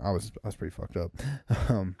like, I was pretty fucked up.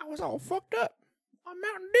 I was all fucked up on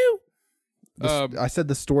Mountain Dew. I said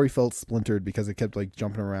the story felt splintered because it kept like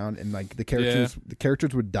jumping around, and like the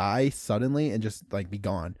characters would die suddenly and just like be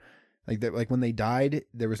gone. Like when they died,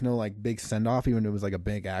 there was no like big send off, even if it was like a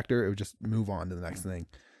big actor. It would just move on to the next thing.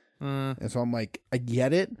 And so I'm like, I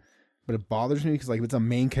get it, but it bothers me because like if it's a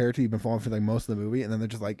main character you've been following for like most of the movie, and then they're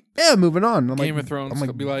just like, yeah, moving on. And I'm Game like, of Thrones. I'm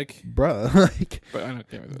like, Be like, bruh, like, but I know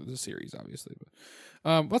Game of Thrones is a series, obviously.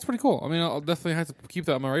 But that's pretty cool. I mean, I'll definitely have to keep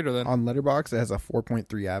that on my radar then. on Letterboxd, it has a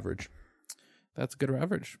 4.3 average. That's a good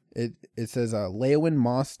average. It says Leowyn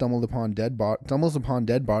Moss stumbles upon dead bodies,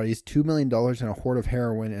 $2 million in a hoard of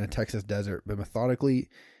heroin in a Texas desert. The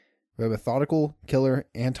methodical killer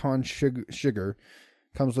Anton Sugar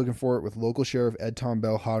comes looking for it with local sheriff Ed Tom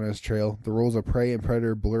Bell hot on his trail. The roles of prey and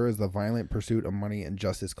predator blur as the violent pursuit of money and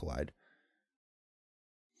justice collide.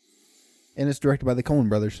 And it's directed by the Coen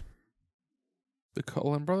brothers. The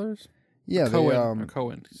Coen brothers? Yeah, Coen.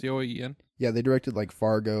 Coen. Coen. Yeah, they directed like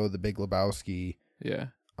Fargo, The Big Lebowski, Yeah.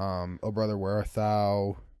 Oh Brother, Where Art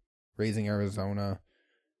Thou, Raising Arizona.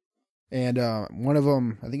 And one of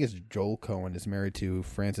them, I think it's Joel Coen, is married to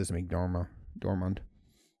Frances McDormand.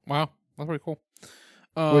 Wow. That's pretty cool.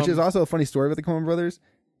 Which is also a funny story about the Coen brothers.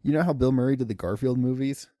 You know how Bill Murray did the Garfield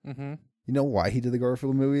movies? Mm-hmm. You know why he did the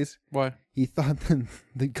Garfield movies? Why? He thought that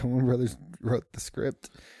the Coen brothers wrote the script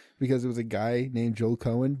because it was a guy named Joel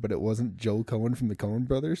Coen, but it wasn't Joel Coen from the Coen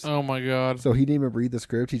brothers. Oh my god. So he didn't even read the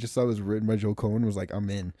script. He just thought it was written by Joel Coen and was like, I'm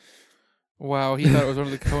in. Wow, he thought it was one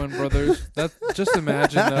of the Coen brothers. Just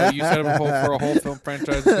imagine though, you set up for a whole film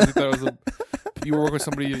franchise because you thought it was you were working with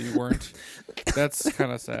somebody you weren't. That's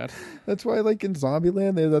kind of sad. That's why, like in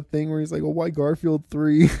Zombieland, there's that thing where he's like, "Well, why Garfield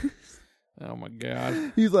 3?" Oh my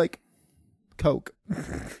god. He's like, "Coke."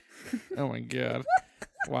 Oh my god.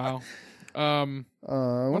 Wow.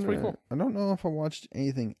 That's pretty cool. I don't know if I watched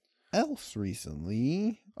anything else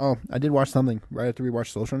recently. Oh, I did watch something right after we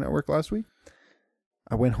watched Social Network last week.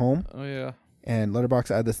 I went home. Oh yeah. And Letterboxd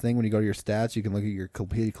had this thing when you go to your stats, you can look at your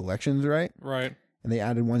completed collections, right? Right. And they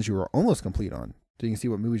added ones you were almost complete on, so you can see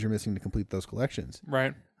what movies you're missing to complete those collections.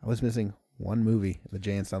 Right. I was missing one movie, the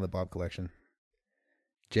Jay and Silent Bob collection.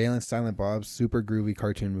 Jay and Silent Bob's super groovy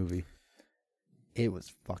cartoon movie. It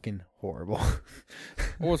was fucking horrible.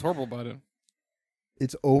 What was horrible about it?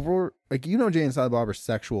 It's over. Like, you know, Jay and Silent Bob are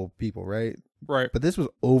sexual people, right? Right. But this was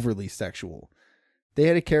overly sexual. They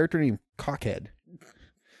had a character named Cockhead.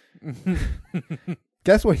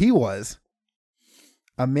 Guess what he was?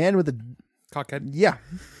 A man with a Cockhead. Yeah.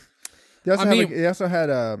 They also had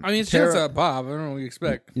it's Tara, Bob. I don't know what you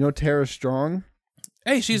expect. You know Tara Strong?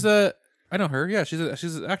 Hey, I know her. Yeah, she's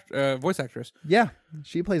a voice actress. Yeah.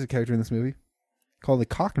 She plays a character in this movie called the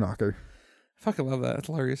Cockknocker. I fucking love that. It's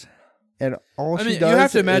hilarious. And all she does, you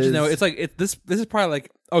have to imagine though. It's like this is probably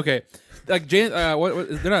like, okay, like Jane. They're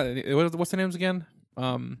not. What's the names again?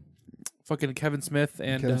 Fucking Kevin Smith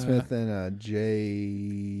and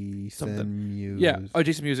Jason Mewes. Yeah. Oh,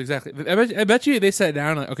 Jason Mewes. Exactly. I bet you they sat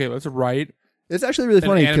down like, okay, let's write. It's actually really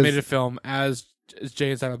funny. An animated film as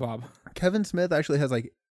Jay and Silent Bob. Kevin Smith actually has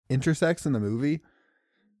like intersex in the movie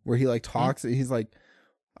where he like talks. And he's like,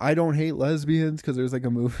 I don't hate lesbians, because there's like a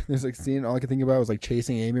movie. There's like a scene. All I could think about was like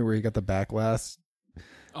Chasing Amy, where he got the backlash.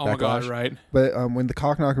 Oh my god! Right. But when the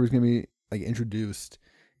Cockknocker was gonna be like introduced,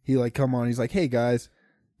 he like come on. He's like, hey guys,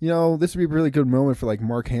 you know, this would be a really good moment for like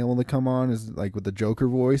Mark Hamill to come on as like with the Joker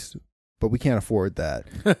voice, but we can't afford that.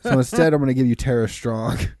 So instead, I'm gonna give you Tara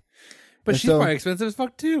Strong. But she's probably expensive as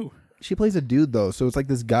fuck too. She plays a dude though, so it's like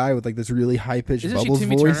this guy with like this really high pitched bubbles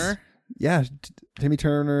Timmy voice. Turner? Yeah, Timmy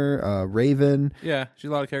Turner, Raven. Yeah, she's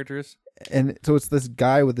a lot of characters. And so it's this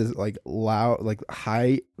guy with this like loud, like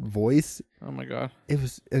high voice. Oh my god! It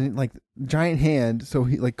was and like giant hand. So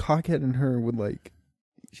he like Cockhead and her would like,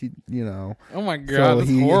 she, you know. Oh my god! So that's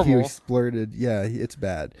he horrible. exploded. Yeah, it's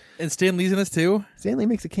bad. And Stan Lee's in this too. Stan Lee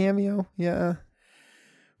makes a cameo. Yeah.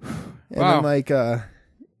 And wow. then like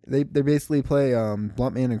they basically play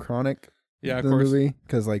Blunt Man and Chronic. Yeah, of the course. Movie,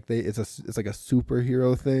 because like it's like a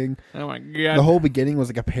superhero thing. Oh my god! The whole beginning was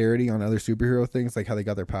like a parody on other superhero things, like how they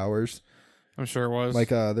got their powers. I'm sure it was. Like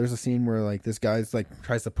there's a scene where like this guy's like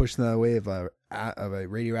tries to push them away of a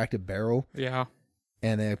radioactive barrel. Yeah.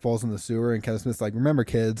 And then it falls in the sewer, and Kevin Smith's like, remember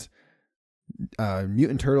kids,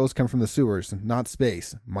 mutant turtles come from the sewers, not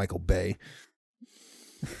space. Michael Bay.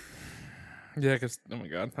 Yeah, because oh my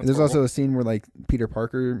god, There's also a scene where like Peter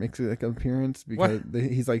Parker makes like an appearance because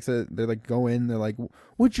he's like they like go in, they're like,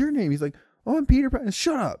 "What's your name?" He's like, "Oh, I'm Peter Parker."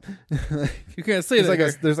 Shut up! You can't say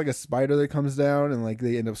that. There's like a spider that comes down, and like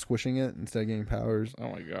they end up squishing it instead of getting powers. Oh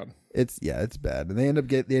my god, it's bad, and they end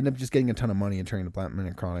up just getting a ton of money and turning to Batman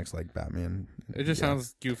and Chronics like Batman. It just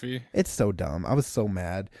sounds goofy. It's so dumb. I was so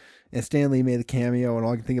mad. And Stan Lee made the cameo, and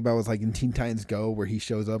all I can think about was like in Teen Titans Go, where he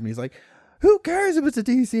shows up and he's like, who cares if it's a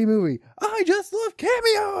DC movie? I just love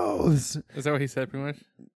cameos. Is that what he said pretty much?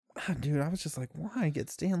 Dude, I was just like, why get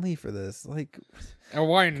Stan Lee for this? Like, and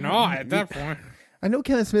why not at that point? I know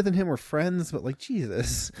Kevin Smith and him were friends, but like,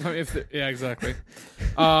 Jesus. Yeah, exactly.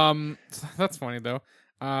 That's funny though.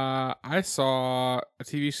 I saw a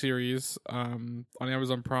TV series on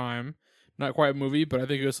Amazon Prime. Not quite a movie, but I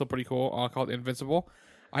think it was still pretty cool. Called Invincible.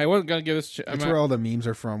 I wasn't gonna give this. That's where all the memes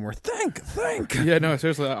are from. Where think. Yeah, no,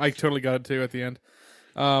 seriously, I totally got it too at the end.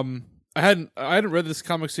 I hadn't read this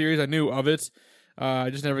comic series. I knew of it. I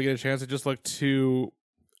just never get a chance. It just looked too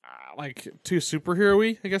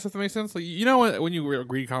superhero-y, I guess, if that makes sense. Like, you know, when you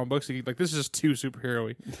read comic books, you, like, this is just too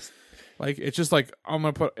superhero-y. Like, it's just like I'm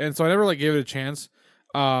gonna put, and so I never like gave it a chance.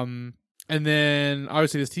 And then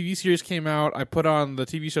obviously this TV series came out. I put on the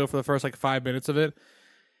TV show for the first like 5 minutes of it.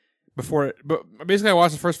 But basically I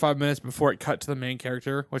watched the first 5 minutes before it cut to the main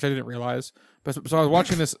character, which I didn't realize. But so I was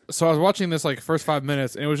watching this. So I was watching this like first 5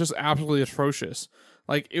 minutes, and it was just absolutely atrocious.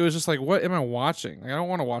 Like, it was just like, what am I watching? Like, I don't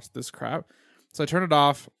want to watch this crap. So I turned it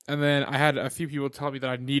off, and then I had a few people tell me that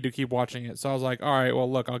I need to keep watching it. So I was like, all right, well,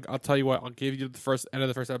 look, I'll tell you what. I'll give you the end of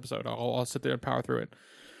the first episode. I'll sit there and power through it.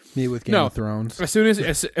 Me with Game of Thrones. As soon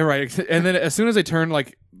as right, and then as soon as they turned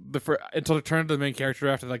like until it turned to the main character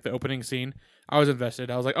after like the opening scene, I was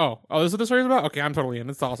invested. I was like, oh, this is what the story's about. Okay, I'm totally in.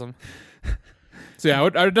 It's awesome. So yeah, I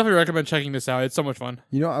would definitely recommend checking this out. It's so much fun.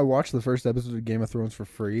 You know, I watched the first episode of Game of Thrones for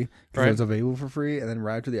free because it was available for free, and then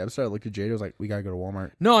right after the episode, I looked at Jade. I was like, "We gotta go to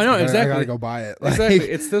Walmart." No, I know exactly. I gotta go buy it. Like, exactly.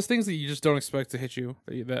 It's those things that you just don't expect to hit you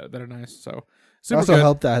that are nice. So it also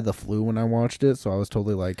helped that I had the flu when I watched it, so I was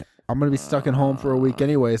totally like, I'm gonna be stuck at home for a week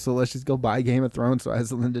anyway, so let's just go buy Game of Thrones so I have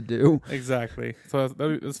something to do. Exactly. So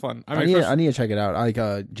it's fun. I need to check it out.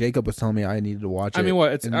 Like Jacob was telling me I needed to watch it. I mean,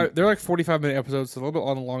 what? They're like 45-minute episodes, so a little bit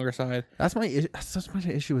on the longer side. That's such my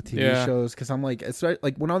issue with TV shows, because I'm like, it's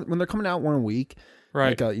like when they're coming out one a week,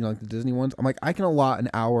 right? Like like the Disney ones, I'm like, I can allot an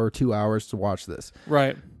hour or 2 hours to watch this.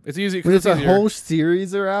 Right. It's easy. When it's a whole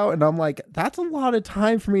series are out, and I'm like, that's a lot of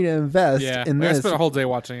time for me to invest in this. I spent a whole day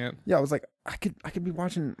watching it. Yeah, I was like, I could be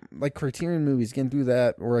watching like Criterion movies, getting through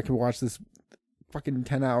that, or I could watch this fucking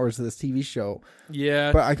 10 hours of this TV show.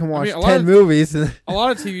 Yeah, but I can watch 10 10 movies. A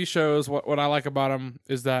lot of TV shows, what I like about them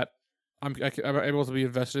is that I'm able to be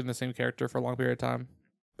invested in the same character for a long period of time.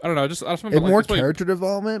 I don't know. I just it's more character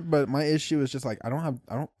development, but my issue is just like I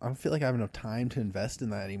don't feel like I have enough time to invest in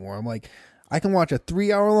that anymore. I'm like, I can watch a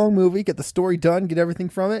 3-hour long movie, get the story done, get everything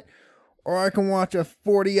from it, or I can watch a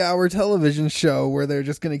 40-hour television show where they're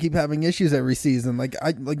just gonna keep having issues every season. Like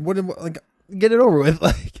get it over with.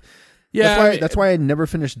 Like, yeah, that's why I never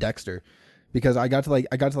finished Dexter. Because I got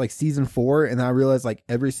to season 4, and then I realized like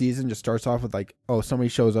every season just starts off with like, oh, somebody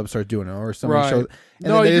shows up, starts doing it, or somebody shows,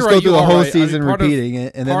 and then they just go through the whole season repeating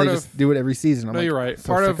it, and then they just do it every season. I'm you're right.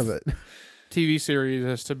 So sick of it. TV series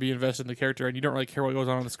is to be invested in the character, and you don't really care what goes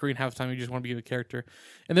on the screen half the time. You just want to be the character.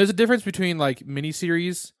 And there's a difference between like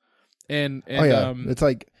miniseries and it's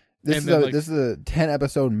like. This is a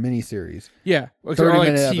 10-episode miniseries. Yeah,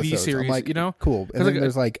 30-minute TV episodes. series. I'm like, you know, cool. And then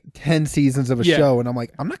there's like 10 seasons of a show, and I'm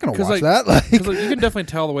like, I'm not gonna watch that. Because you can definitely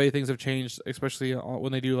tell the way things have changed, especially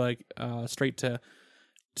when they do like straight to,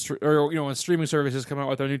 or when streaming services come out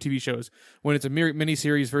with their new TV shows. When it's a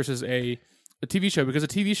miniseries versus a TV show, because a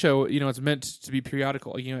TV show, it's meant to be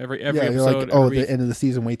periodical. Every episode. Like, the end of the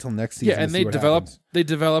season. Wait till next season. Yeah, and they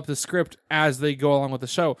develop the script as they go along with the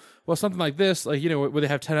show. Well, something like this, like where they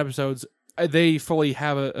have 10 episodes, they fully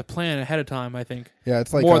have a plan ahead of time. I think. Yeah,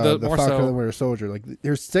 it's like the Falcon and the Winter Soldier. Like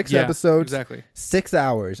there's 6 episodes, exactly 6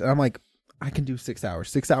 hours, and I'm like, I can do 6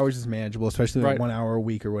 hours. 6 hours is manageable, especially like 1 hour a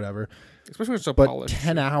week or whatever. Especially when it's so but polished.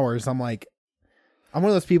 10 hours, I'm like. I'm one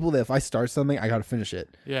of those people that if I start something, I gotta finish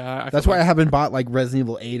it. Yeah, that's why I haven't bought like Resident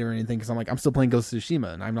Evil 8 or anything, because I'm like, I'm still playing Ghost of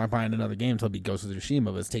Tsushima, and I'm not buying another game until it be Ghost of Tsushima,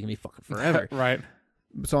 but it's taking me fucking forever. Right.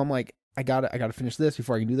 So I'm like, I gotta finish this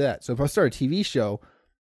before I can do that. So if I start a TV show,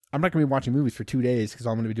 I'm not gonna be watching movies for 2 days because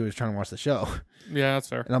all I'm gonna be doing is trying to watch the show. Yeah, that's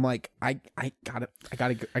fair. And I'm like, I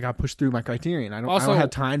gotta push through my Criterion. I don't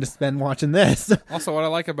have time to spend watching this. Also, what I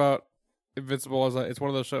like about Invincible is that it's one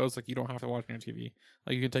of those shows like you don't have to watch it on your TV.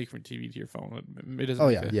 Like you can take it from TV to your phone. It doesn't. Oh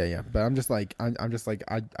yeah. But I'm just like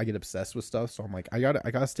I get obsessed with stuff, so I'm like I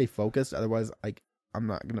gotta stay focused. Otherwise, I'm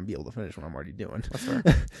not gonna be able to finish what I'm already doing. That's fair.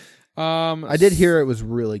 I did hear it was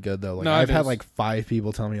really good though. Like no, I've had like 5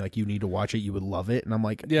 people tell me like you need to watch it, you would love it, and I'm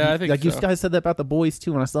like, yeah, I think like you guys said that about The Boys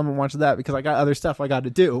too, and I still haven't watched that because I got other stuff I got to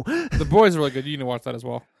do. The Boys are really good. You need to watch that as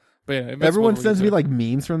well. But yeah, everyone sends me like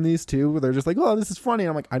memes from these too, where they're just like, "Oh, this is funny." And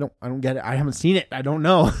I'm like, I don't get it. I haven't seen it. I don't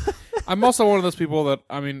know. I'm also one of those people that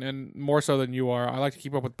and more so than you are. I like to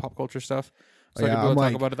keep up with pop culture stuff, so I can be able to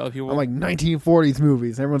talk about it to other people. I'm like 1940s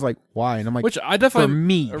movies. And everyone's like, "Why?" And I'm like, which I definitely for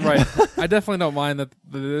me, right? I definitely don't mind that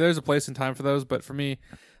there's a place and time for those, but for me,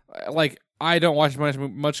 like I don't watch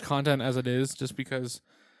much content as it is, just because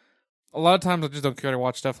a lot of times I just don't care to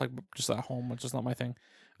watch stuff like just at home. It's just not my thing.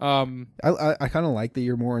 I kind of like that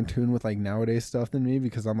you're more in tune with like nowadays stuff than me,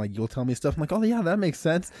 because I'm like, you'll tell me stuff, I'm like, oh yeah, that makes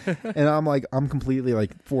sense. And I'm like, I'm completely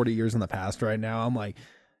like 40 years in the past right now. I'm like,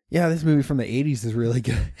 yeah, this movie from the 80s is really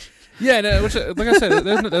good. Yeah, no, which like I said,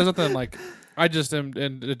 there's nothing like, I just am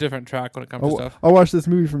in a different track when it comes to stuff. I'll watch this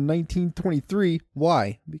movie from 1923.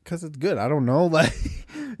 Why? Because it's good. I don't know. Like,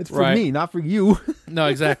 it's for me, not for you. No,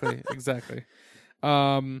 exactly.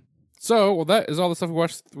 So, that is all the stuff we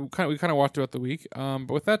watched. We kind of watched throughout the week. But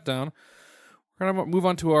with that down, we're gonna move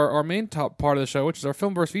on to our main top part of the show, which is our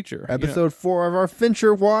film verse feature. Episode 4 of our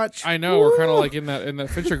Fincher watch. I know. Woo! We're kind of like in that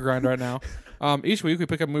Fincher grind right now. Each week we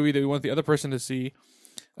pick up a movie that we want the other person to see.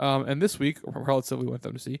 And this week, or relatively want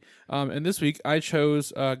them to see. And this week I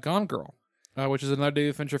chose Gone Girl, which is another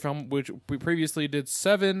David Fincher film, which we previously did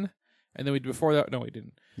 7, and then we before that. No, we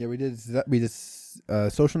didn't. Yeah, we did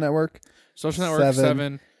Social Network. Social Network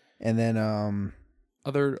 7. And then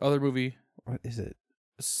other movie. What is it?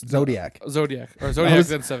 Zodiac.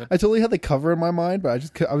 Then 7. I totally had the cover in my mind, but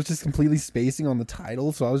I was just completely spacing on the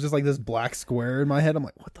title, so I was just like this black square in my head. I'm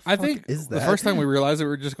like, what the fuck is that? The first time we realized that we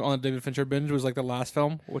were just on a David Fincher binge was like the last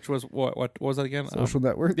film, which was what was that again? Social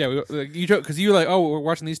Network. Yeah, because you were like, oh, we're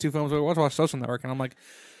watching these 2 films. We want to watch Social Network, and I'm like,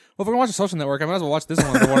 well, if we're gonna watch a Social Network, I might as well watch this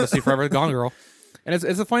one that I wanted to see forever, Gone Girl. And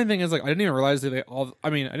it's the funny thing is like I didn't even realize that I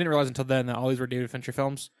didn't realize until then that all these were David Fincher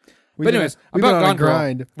films. But anyways, we've been on a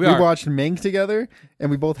grind. We watched Mank together, and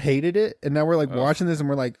we both hated it. And now we're like watching this, and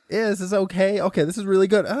we're like, "Yeah, this is okay. Okay, this is really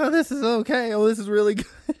good. Oh, this is okay. Oh, this is really good."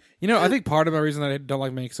 I think part of the reason that I don't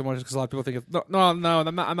like Mank so much is because a lot of people think it's no.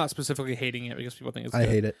 I'm not specifically hating it because people think it's good. I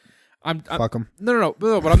hate it. Fuck them. No.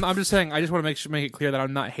 But I'm just saying. I just want to make it clear that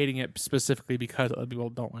I'm not hating it specifically because other people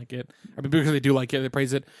don't like it. I mean, because they do like it, they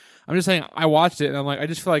praise it. I'm just saying I watched it, and I'm like, I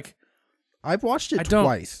just feel like I've watched it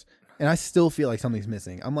twice. And I still feel like something's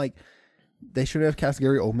missing. I'm like, They should have cast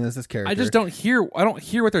Gary Oldman as this character. I just don't hear. I don't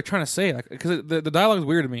hear what they're trying to say. Like, because the dialogue is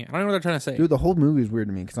weird to me. I don't know what they're trying to say. Dude, the whole movie is weird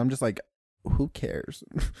to me because I'm just like, who cares?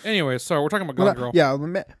 Anyway, so we're talking about Gone Girl. Yeah,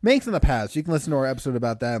 Manx in the past. You can listen to our episode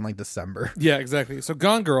about that in like December. Yeah, exactly. So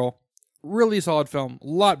Gone Girl, really solid film. A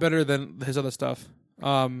lot better than his other stuff.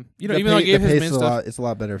 Even though I gave his main stuff, it's a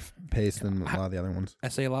lot better pace than a lot of the other ones. I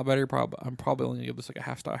say a lot better. I'm probably only gonna give this like a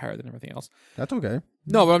half star higher than everything else. That's okay.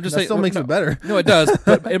 No, but I'm just saying. Still makes it better. No, it does.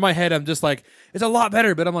 But in my head, I'm just like, it's a lot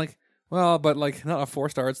better. But I'm like, well, but like not a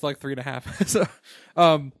 4-star. It's like 3.5.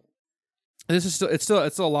 So, this is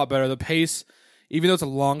still a lot better. The pace, even though it's a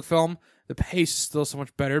long film, the pace is still so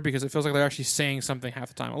much better because it feels like they're actually saying something half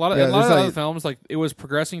the time. A lot of other films, like it was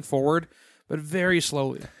progressing forward, but very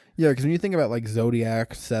slowly. Yeah, because when you think about like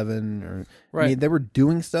Zodiac, Seven, or right. I mean, they were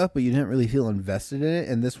doing stuff, but you didn't really feel invested in it.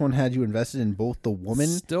 And this one had you invested in both the woman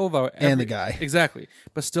and the guy. Exactly.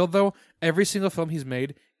 But still, though, every single film he's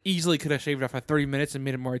made easily could have shaved off at 30 minutes and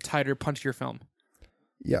made it more tighter, punchier film.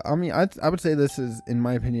 Yeah, I mean, I would say this is, in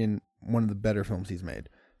my opinion, one of the better films he's made.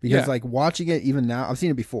 Because like watching it even now, I've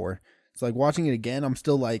seen it before. So like watching it again, I'm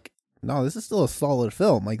still like, no, this is still a solid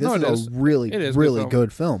film. Like this is a really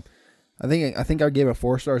good film. I think I gave it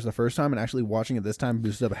 4 stars the first time, and actually watching it this time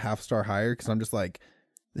boosted up a half star higher because I'm just like,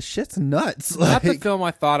 this shit's nuts. Not the film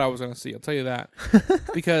I thought I was going to see. I'll tell you that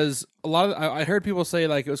because a lot of I heard people say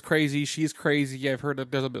like it was crazy. She's crazy. I've heard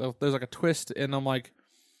that there's like a twist, and I'm like,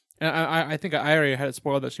 and I think I already had it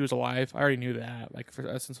spoiled that she was alive. I already knew that like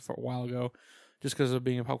since for a while ago, just because of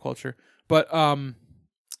being in pop culture. But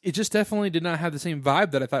it just definitely did not have the same vibe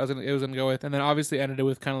that I thought it was gonna go with, and then obviously ended it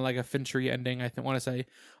with kind of like a Finchery ending. I want to say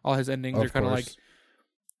all his endings are kind of like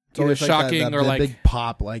either shocking or like big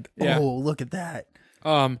pop. Like, yeah. Oh, look at that.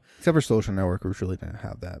 Except for Social Network, which really didn't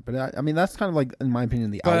have that. But I mean, that's kind of like, in my opinion,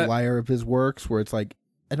 the outlier of his works, where it's like,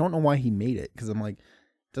 I don't know why he made it because I'm like,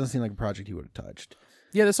 it doesn't seem like a project he would have touched.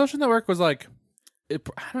 Yeah, the Social Network was like,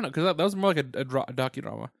 I don't know, because that was more like a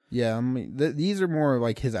docudrama. Yeah, I mean, these are more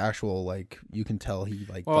like his actual, like, you can tell he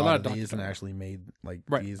like thought of these and actually made like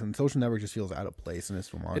these. And Social Network just feels out of place in his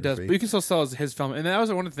filmography. It does, but you can still sell his film. And that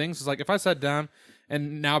was one of the things, is like, if I sat down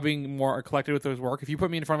and now being more collected with his work, if you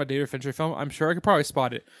put me in front of a David Fincher film, I'm sure I could probably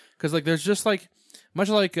spot it. Because like, there's just like, much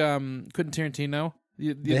like Quentin Tarantino,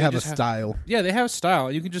 they have a style. Yeah, they have a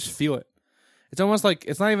style. You can just feel it. It's almost like,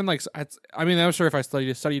 it's not even like, I mean, I'm sure if I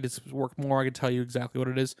studied his work more, I could tell you exactly what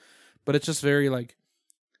it is. But it's just very like,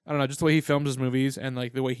 I don't know, just the way he films his movies and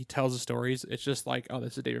like the way he tells his stories. It's just like, oh,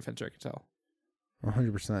 this is David Fincher. I can tell.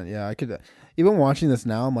 100%. Yeah, I could. Even watching this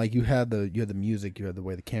now, I'm like, you had the music, you had the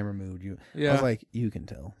way the camera moved. I was like, you can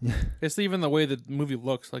tell. It's even the way the movie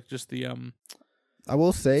looks, like just the I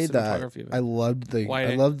will say that I loved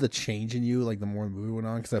the change in you, like the more the movie went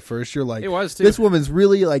on, because at first you're like, it was too. This woman's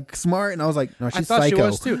really like smart, and I was like, no, she's psycho. She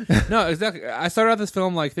was too. No, exactly. I started out this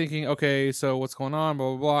film like thinking, okay, so what's going on, blah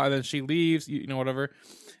blah blah, and then she leaves, whatever,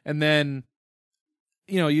 and then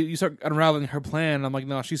you start unraveling her plan. And I'm like,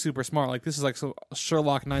 no, she's super smart. Like this is like so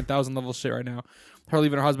Sherlock 9000 level shit right now. Her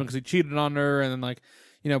leaving her husband because he cheated on her, and then like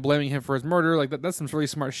blaming him for his murder. Like that's some really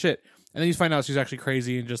smart shit. And then you find out she's actually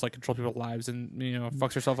crazy and just like controls people's lives and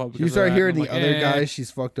fucks herself up. You start hearing the other guys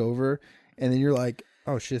she's fucked over, and then you're like,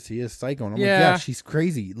 oh shit, he is psycho. And I'm like, yeah, she's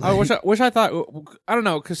crazy. Like, I wish I thought, I don't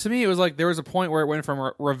know, because to me it was like there was a point where it went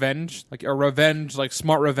from revenge, like a revenge, like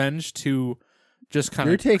smart revenge, to just kind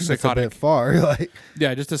of taking psychotic. It a bit far, like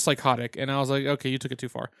just a psychotic. And I was like, okay, you took it too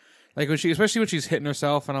far. Like especially when she's hitting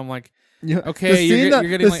herself, and I'm like, yeah. Okay, you're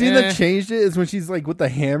getting the scene that changed it is when she's like with the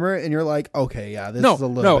hammer, and you're like, okay, yeah, this is a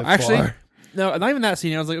little bit far. No, not even that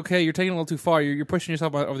scene. I was like, okay, you're taking it a little too far. You're pushing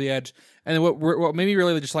yourself over the edge. And then what made me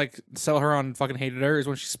really just like sell her on fucking hated her is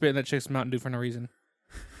when she spit in that chick's Mountain Dew for no reason.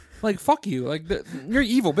 Like, fuck you. Like, you're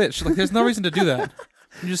evil, bitch. Like, there's no reason to do that.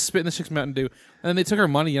 You just spit in the chick's Mountain Dew. And then they took her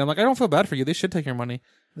money, and I'm like, I don't feel bad for you. They should take your money.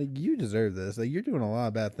 Like, you deserve this. Like, you're doing a lot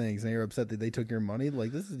of bad things, and you're upset that they took your money.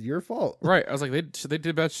 Like, this is your fault. Right. I was like, they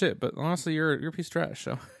did bad shit, but honestly, you're a piece of trash,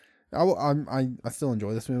 so. I still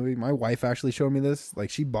enjoy this movie. My wife actually showed me this.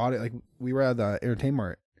 Like, she bought it. Like, we were at the Entertainment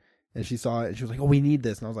Mart, and she saw it, and she was like, oh, we need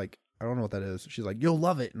this. And I was like, I don't know what that is. She's like, you'll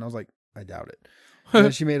love it. And I was like, I doubt it. And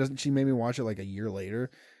then she made me watch it like a year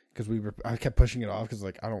later, because I kept pushing it off because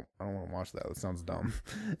like I don't want to watch that. That sounds dumb.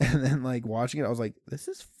 And then like watching it, I was like, this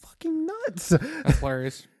is fucking nuts. That's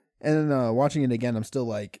hilarious. And then watching it again, I'm still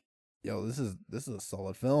like, yo, this is a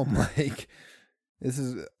solid film. Like, this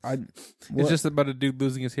is It's just about a dude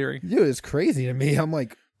losing his hearing. Dude, it's crazy to me. I'm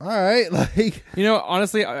like, all right, like,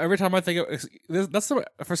 honestly, every time I think of that's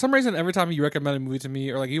for some reason, every time you recommend a movie to me,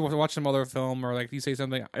 or like you watch some other film, or like you say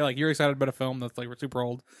something like you're excited about a film that's like super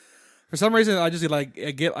old. For some reason, I just like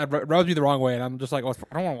it rubs me the wrong way, and I'm just like, oh,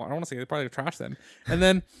 I don't want to see it. It's probably trash then.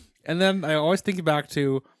 And then I always think back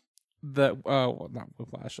to the not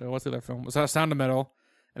Whiplash. What's the other film? Was that Sound of Metal?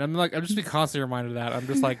 And I'm just be constantly reminded of that. I'm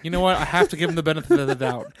just like, you know what? I have to give him the benefit of the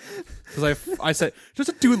doubt because I said just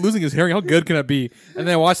a dude losing his hearing. How good can it be? And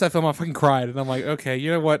then I watched that film. I fucking cried, and I'm like, okay, you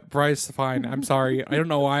know what, Bryce? Fine. I'm sorry. I don't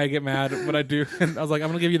know why I get mad, but I do. And I was like, I'm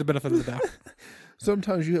gonna give you the benefit of the doubt.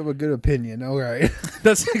 Sometimes you have a good opinion. All right.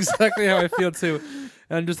 That's exactly how I feel too.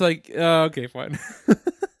 And I'm just like, okay, fine.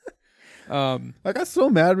 I got so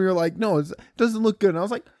mad when you were like, no, it doesn't look good. And I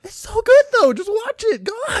was like, it's so good though. Just watch it.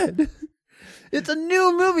 God. It's a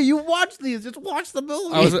new movie. You watch these. Just watch the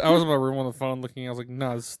movie. I was in my room on the phone looking. I was like,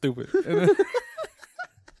 no, it's stupid. And then,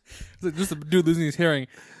 it's just a dude losing his hearing.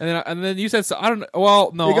 And then you said, so I don't know.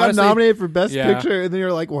 Well, no. You got honestly, nominated for Best Picture, and then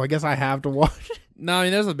you're like, well, I guess I have to watch it. No, I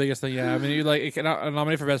mean, that's the biggest thing. Yeah. I mean, you like, it got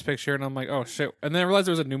nominated for Best Picture, and I'm like, oh, shit. And then I realized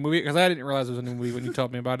there was a new movie, because I didn't realize there was a new movie when you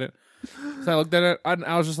told me about it. So I looked at it, and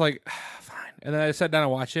I was just like, fine. And then I sat down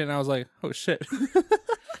and watched it, and I was like, oh, shit.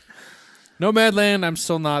 Nomadland, I'm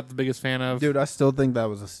still not the biggest fan of. Dude, I still think that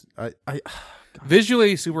was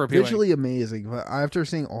visually super appealing. Visually amazing. But after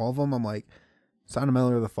seeing all of them, I'm like, Sound of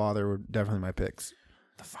Metal or The Father were definitely my picks.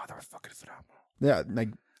 The Father was fucking phenomenal. Yeah, like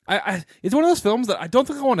it's one of those films that I don't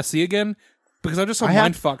think I want to see again because I'm just so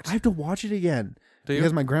mind fucked. I have to watch it again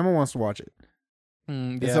because my grandma wants to watch it.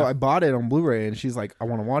 Yeah. So I bought it on Blu-ray, and she's like, "I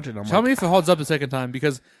want to watch it." Tell me if it holds up the second time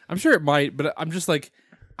because I'm sure it might, but I'm just like,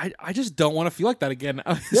 I just don't want to feel like that again.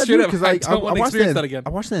 Yeah, dude, because I don't want to experience that again. I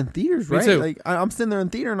watched it in theaters, right? Me too. Like I'm sitting there in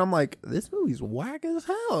theater, and I'm like, "This movie's whack as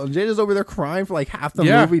hell." And Jada's over there crying for like half the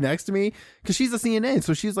movie next to me because she's a CNA,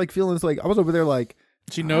 so she's like feeling this. Like I was over there, like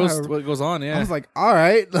she knows what goes on. Yeah, I was like, "All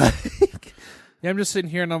right." Yeah, I'm just sitting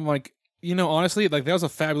here, and I'm like, honestly, like that was a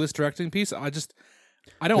fabulous directing piece. I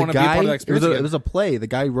don't want to be a part of that experience. It was a play. The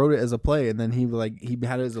guy wrote it as a play, and then he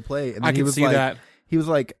had it as a play, and then I can see that. He was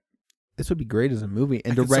like, this would be great as a movie,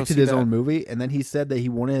 and directed his own movie. And then he said that he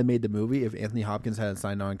wouldn't have made the movie if Anthony Hopkins hadn't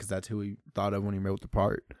signed on, because that's who he thought of when he wrote the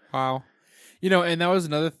part. Wow. And that was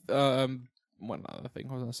another one other thing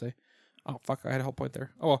I was gonna say. Oh fuck, I had a whole point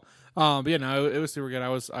there. Oh well. But yeah, no, it was super good. I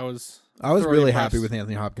was really happy with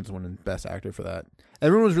Anthony Hopkins winning Best Actor for that.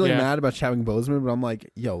 Everyone was really mad about Chadwick Boseman, but I'm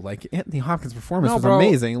like, yo, like Anthony Hopkins' performance was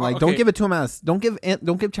amazing. Like, don't give it to him don't give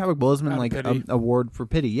Chadwick Boseman like an award for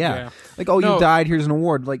pity. Yeah. Like, you died. Here's an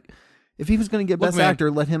award. Like, if he was going to get Best Actor,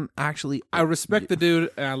 let him actually. I respect the dude,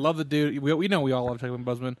 and I love the dude. We know we all love Chadwick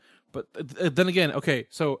Boseman, but then again, okay,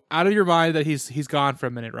 so out of your mind that he's gone for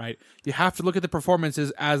a minute, right? You have to look at the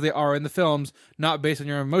performances as they are in the films, not based on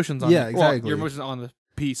your emotions on exactly. your emotions on the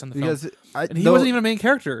piece on the because film. And he wasn't even a main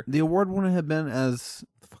character. The award wouldn't have been as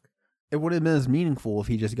meaningful if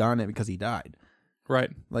he just gotten it because he died.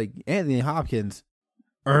 Right. Like Anthony Hopkins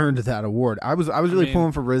earned that award. I was really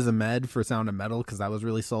pulling for Riz Ahmed for Sound of Metal because that was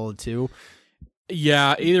really solid too.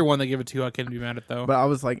 Yeah, either one they give it to, I can't be mad at though. But I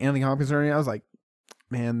was like Anthony Hopkins earning it. I was like,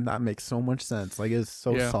 man, that makes so much sense. Like it's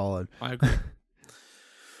so solid. I agree.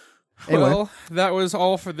 Anyway, well, that was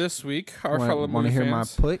all for this week. Our fellow movie fans. Want to hear my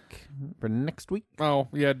pick for next week? Oh,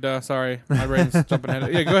 yeah, sorry. My brain's jumping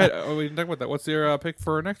ahead. Yeah, go ahead. We can talk about that. What's your pick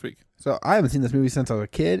for next week? So I haven't seen this movie since I was a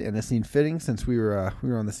kid, and it seemed fitting since we were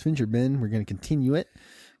on the Fincher bin. We're going to continue it.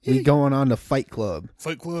 We going on to Fight Club.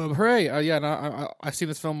 Fight Club, hooray! I seen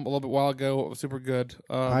this film a little bit while ago. It was super good.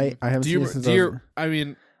 I haven't seen it since.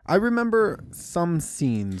 I remember some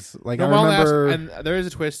scenes. Like I remember, and there is a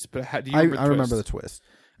twist, but do you remember the twist? I remember the twist.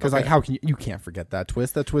 Because like, how can you can't forget that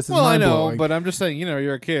twist? That twist is I mind-blowing. know, but I'm just saying,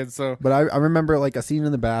 you're a kid, so. But I remember like a scene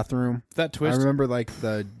in the bathroom. That twist. I remember like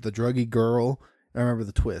the druggy girl. I remember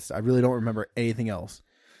the twist. I really don't remember anything else.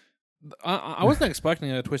 I wasn't expecting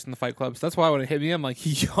a twist in the Fight Club, so that's why when it hit me, I'm like,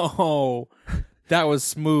 yo, that was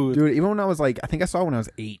smooth. Dude, even when I was like, I think I saw it when I was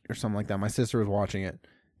 8 or something like that. My sister was watching it.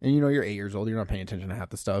 And you're 8 years old. You're not paying attention to half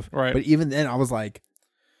the stuff. Right. But even then, I was like,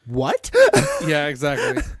 what? Yeah,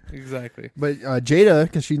 exactly. But Jada,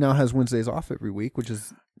 because she now has Wednesdays off every week, which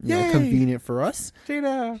is convenient for us.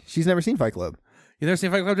 Jada. She's never seen Fight Club. You never seen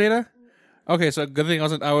Fight Club, Jada? Okay, so good thing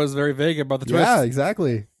I was very vague about the twist. Yeah,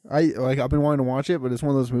 exactly. I've been wanting to watch it, but it's one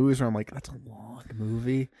of those movies where I'm like, that's a long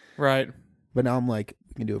movie. Right. But now I'm like,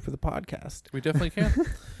 we can do it for the podcast. We definitely can.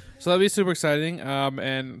 So that'll be super exciting.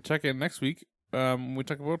 And check in next week. We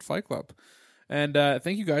talk about Fight Club. And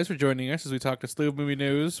thank you guys for joining us as we talked a slew of movie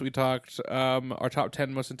news. We talked our top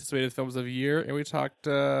 10 most anticipated films of the year, and we talked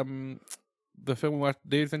the film we watched,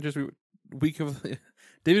 David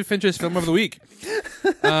Fincher's film of the week.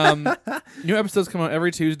 New episodes come out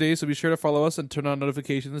every Tuesday, so be sure to follow us and turn on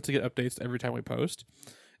notifications to get updates every time we post.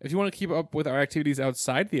 If you want to keep up with our activities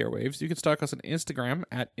outside the airwaves, you can stalk us on Instagram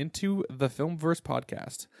at Into the Filmverse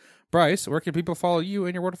Podcast. Bryce, where can people follow you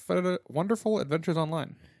and your wonderful adventures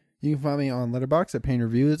online? You can find me on Letterboxd at Pain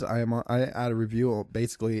Reviews. I add a review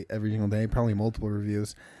basically every single day, probably multiple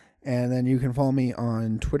reviews. And then you can follow me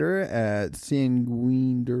on Twitter at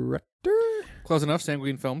Sanguine Director. Close enough,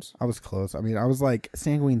 Sanguine Films. I was close. I mean, I was like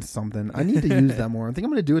Sanguine something. I need to use that more. I think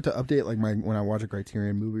I'm going to do it to update like when I watch a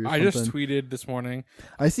Criterion movie or something. I just tweeted this morning.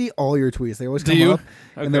 I see all your tweets. They always come up.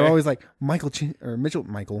 Okay. And they're always like Mitchell Chandler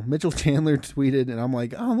tweeted, and I'm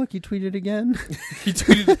like, oh look, he tweeted again. He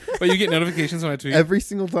tweeted, but you get notifications when I tweet every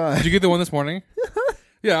single time. Did you get the one this morning?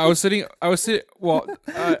 Yeah, I was sitting. Well,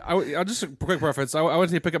 I'll just a quick preference. I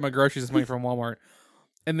went to pick up my groceries this morning from Walmart,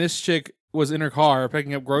 and this chick was in her car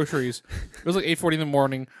picking up groceries. It was like 8:40 in the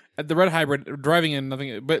morning at the Red Hybrid, driving in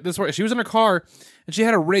nothing. But she was in her car, and she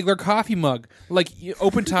had a regular coffee mug, like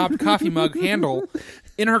open topped coffee mug handle,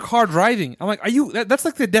 in her car driving. I'm like, are you? That's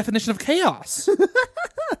like the definition of chaos.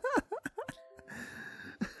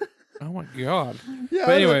 Oh my god! Yeah,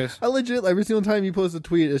 but anyways, I legit every single time you post a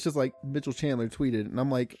tweet, it's just like Mitchell Chandler tweeted, and I'm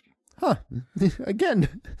like, huh,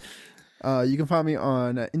 again. You can find me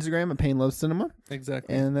on Instagram at Pain Loves Cinema.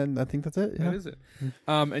 Exactly, and then I think that's it. Yeah. That is it.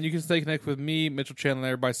 And you can stay connected with me, Mitchell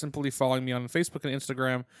Chandler, by simply following me on Facebook and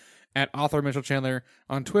Instagram at author Mitchell Chandler,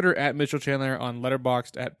 on Twitter at Mitchell Chandler, on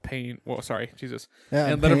Letterboxd at Pain. Well, sorry, Jesus,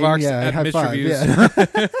 and Letterboxd at Mitch Reviews.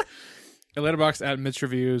 Yeah. And Letterboxd at Mitch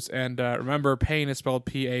Reviews, and remember, Pain is spelled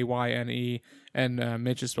Payne, and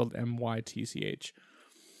Mitch is spelled Mytch.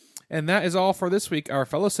 And that is all for this week, our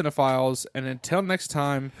fellow cinephiles. And until next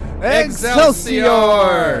time,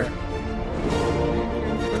 Excelsior!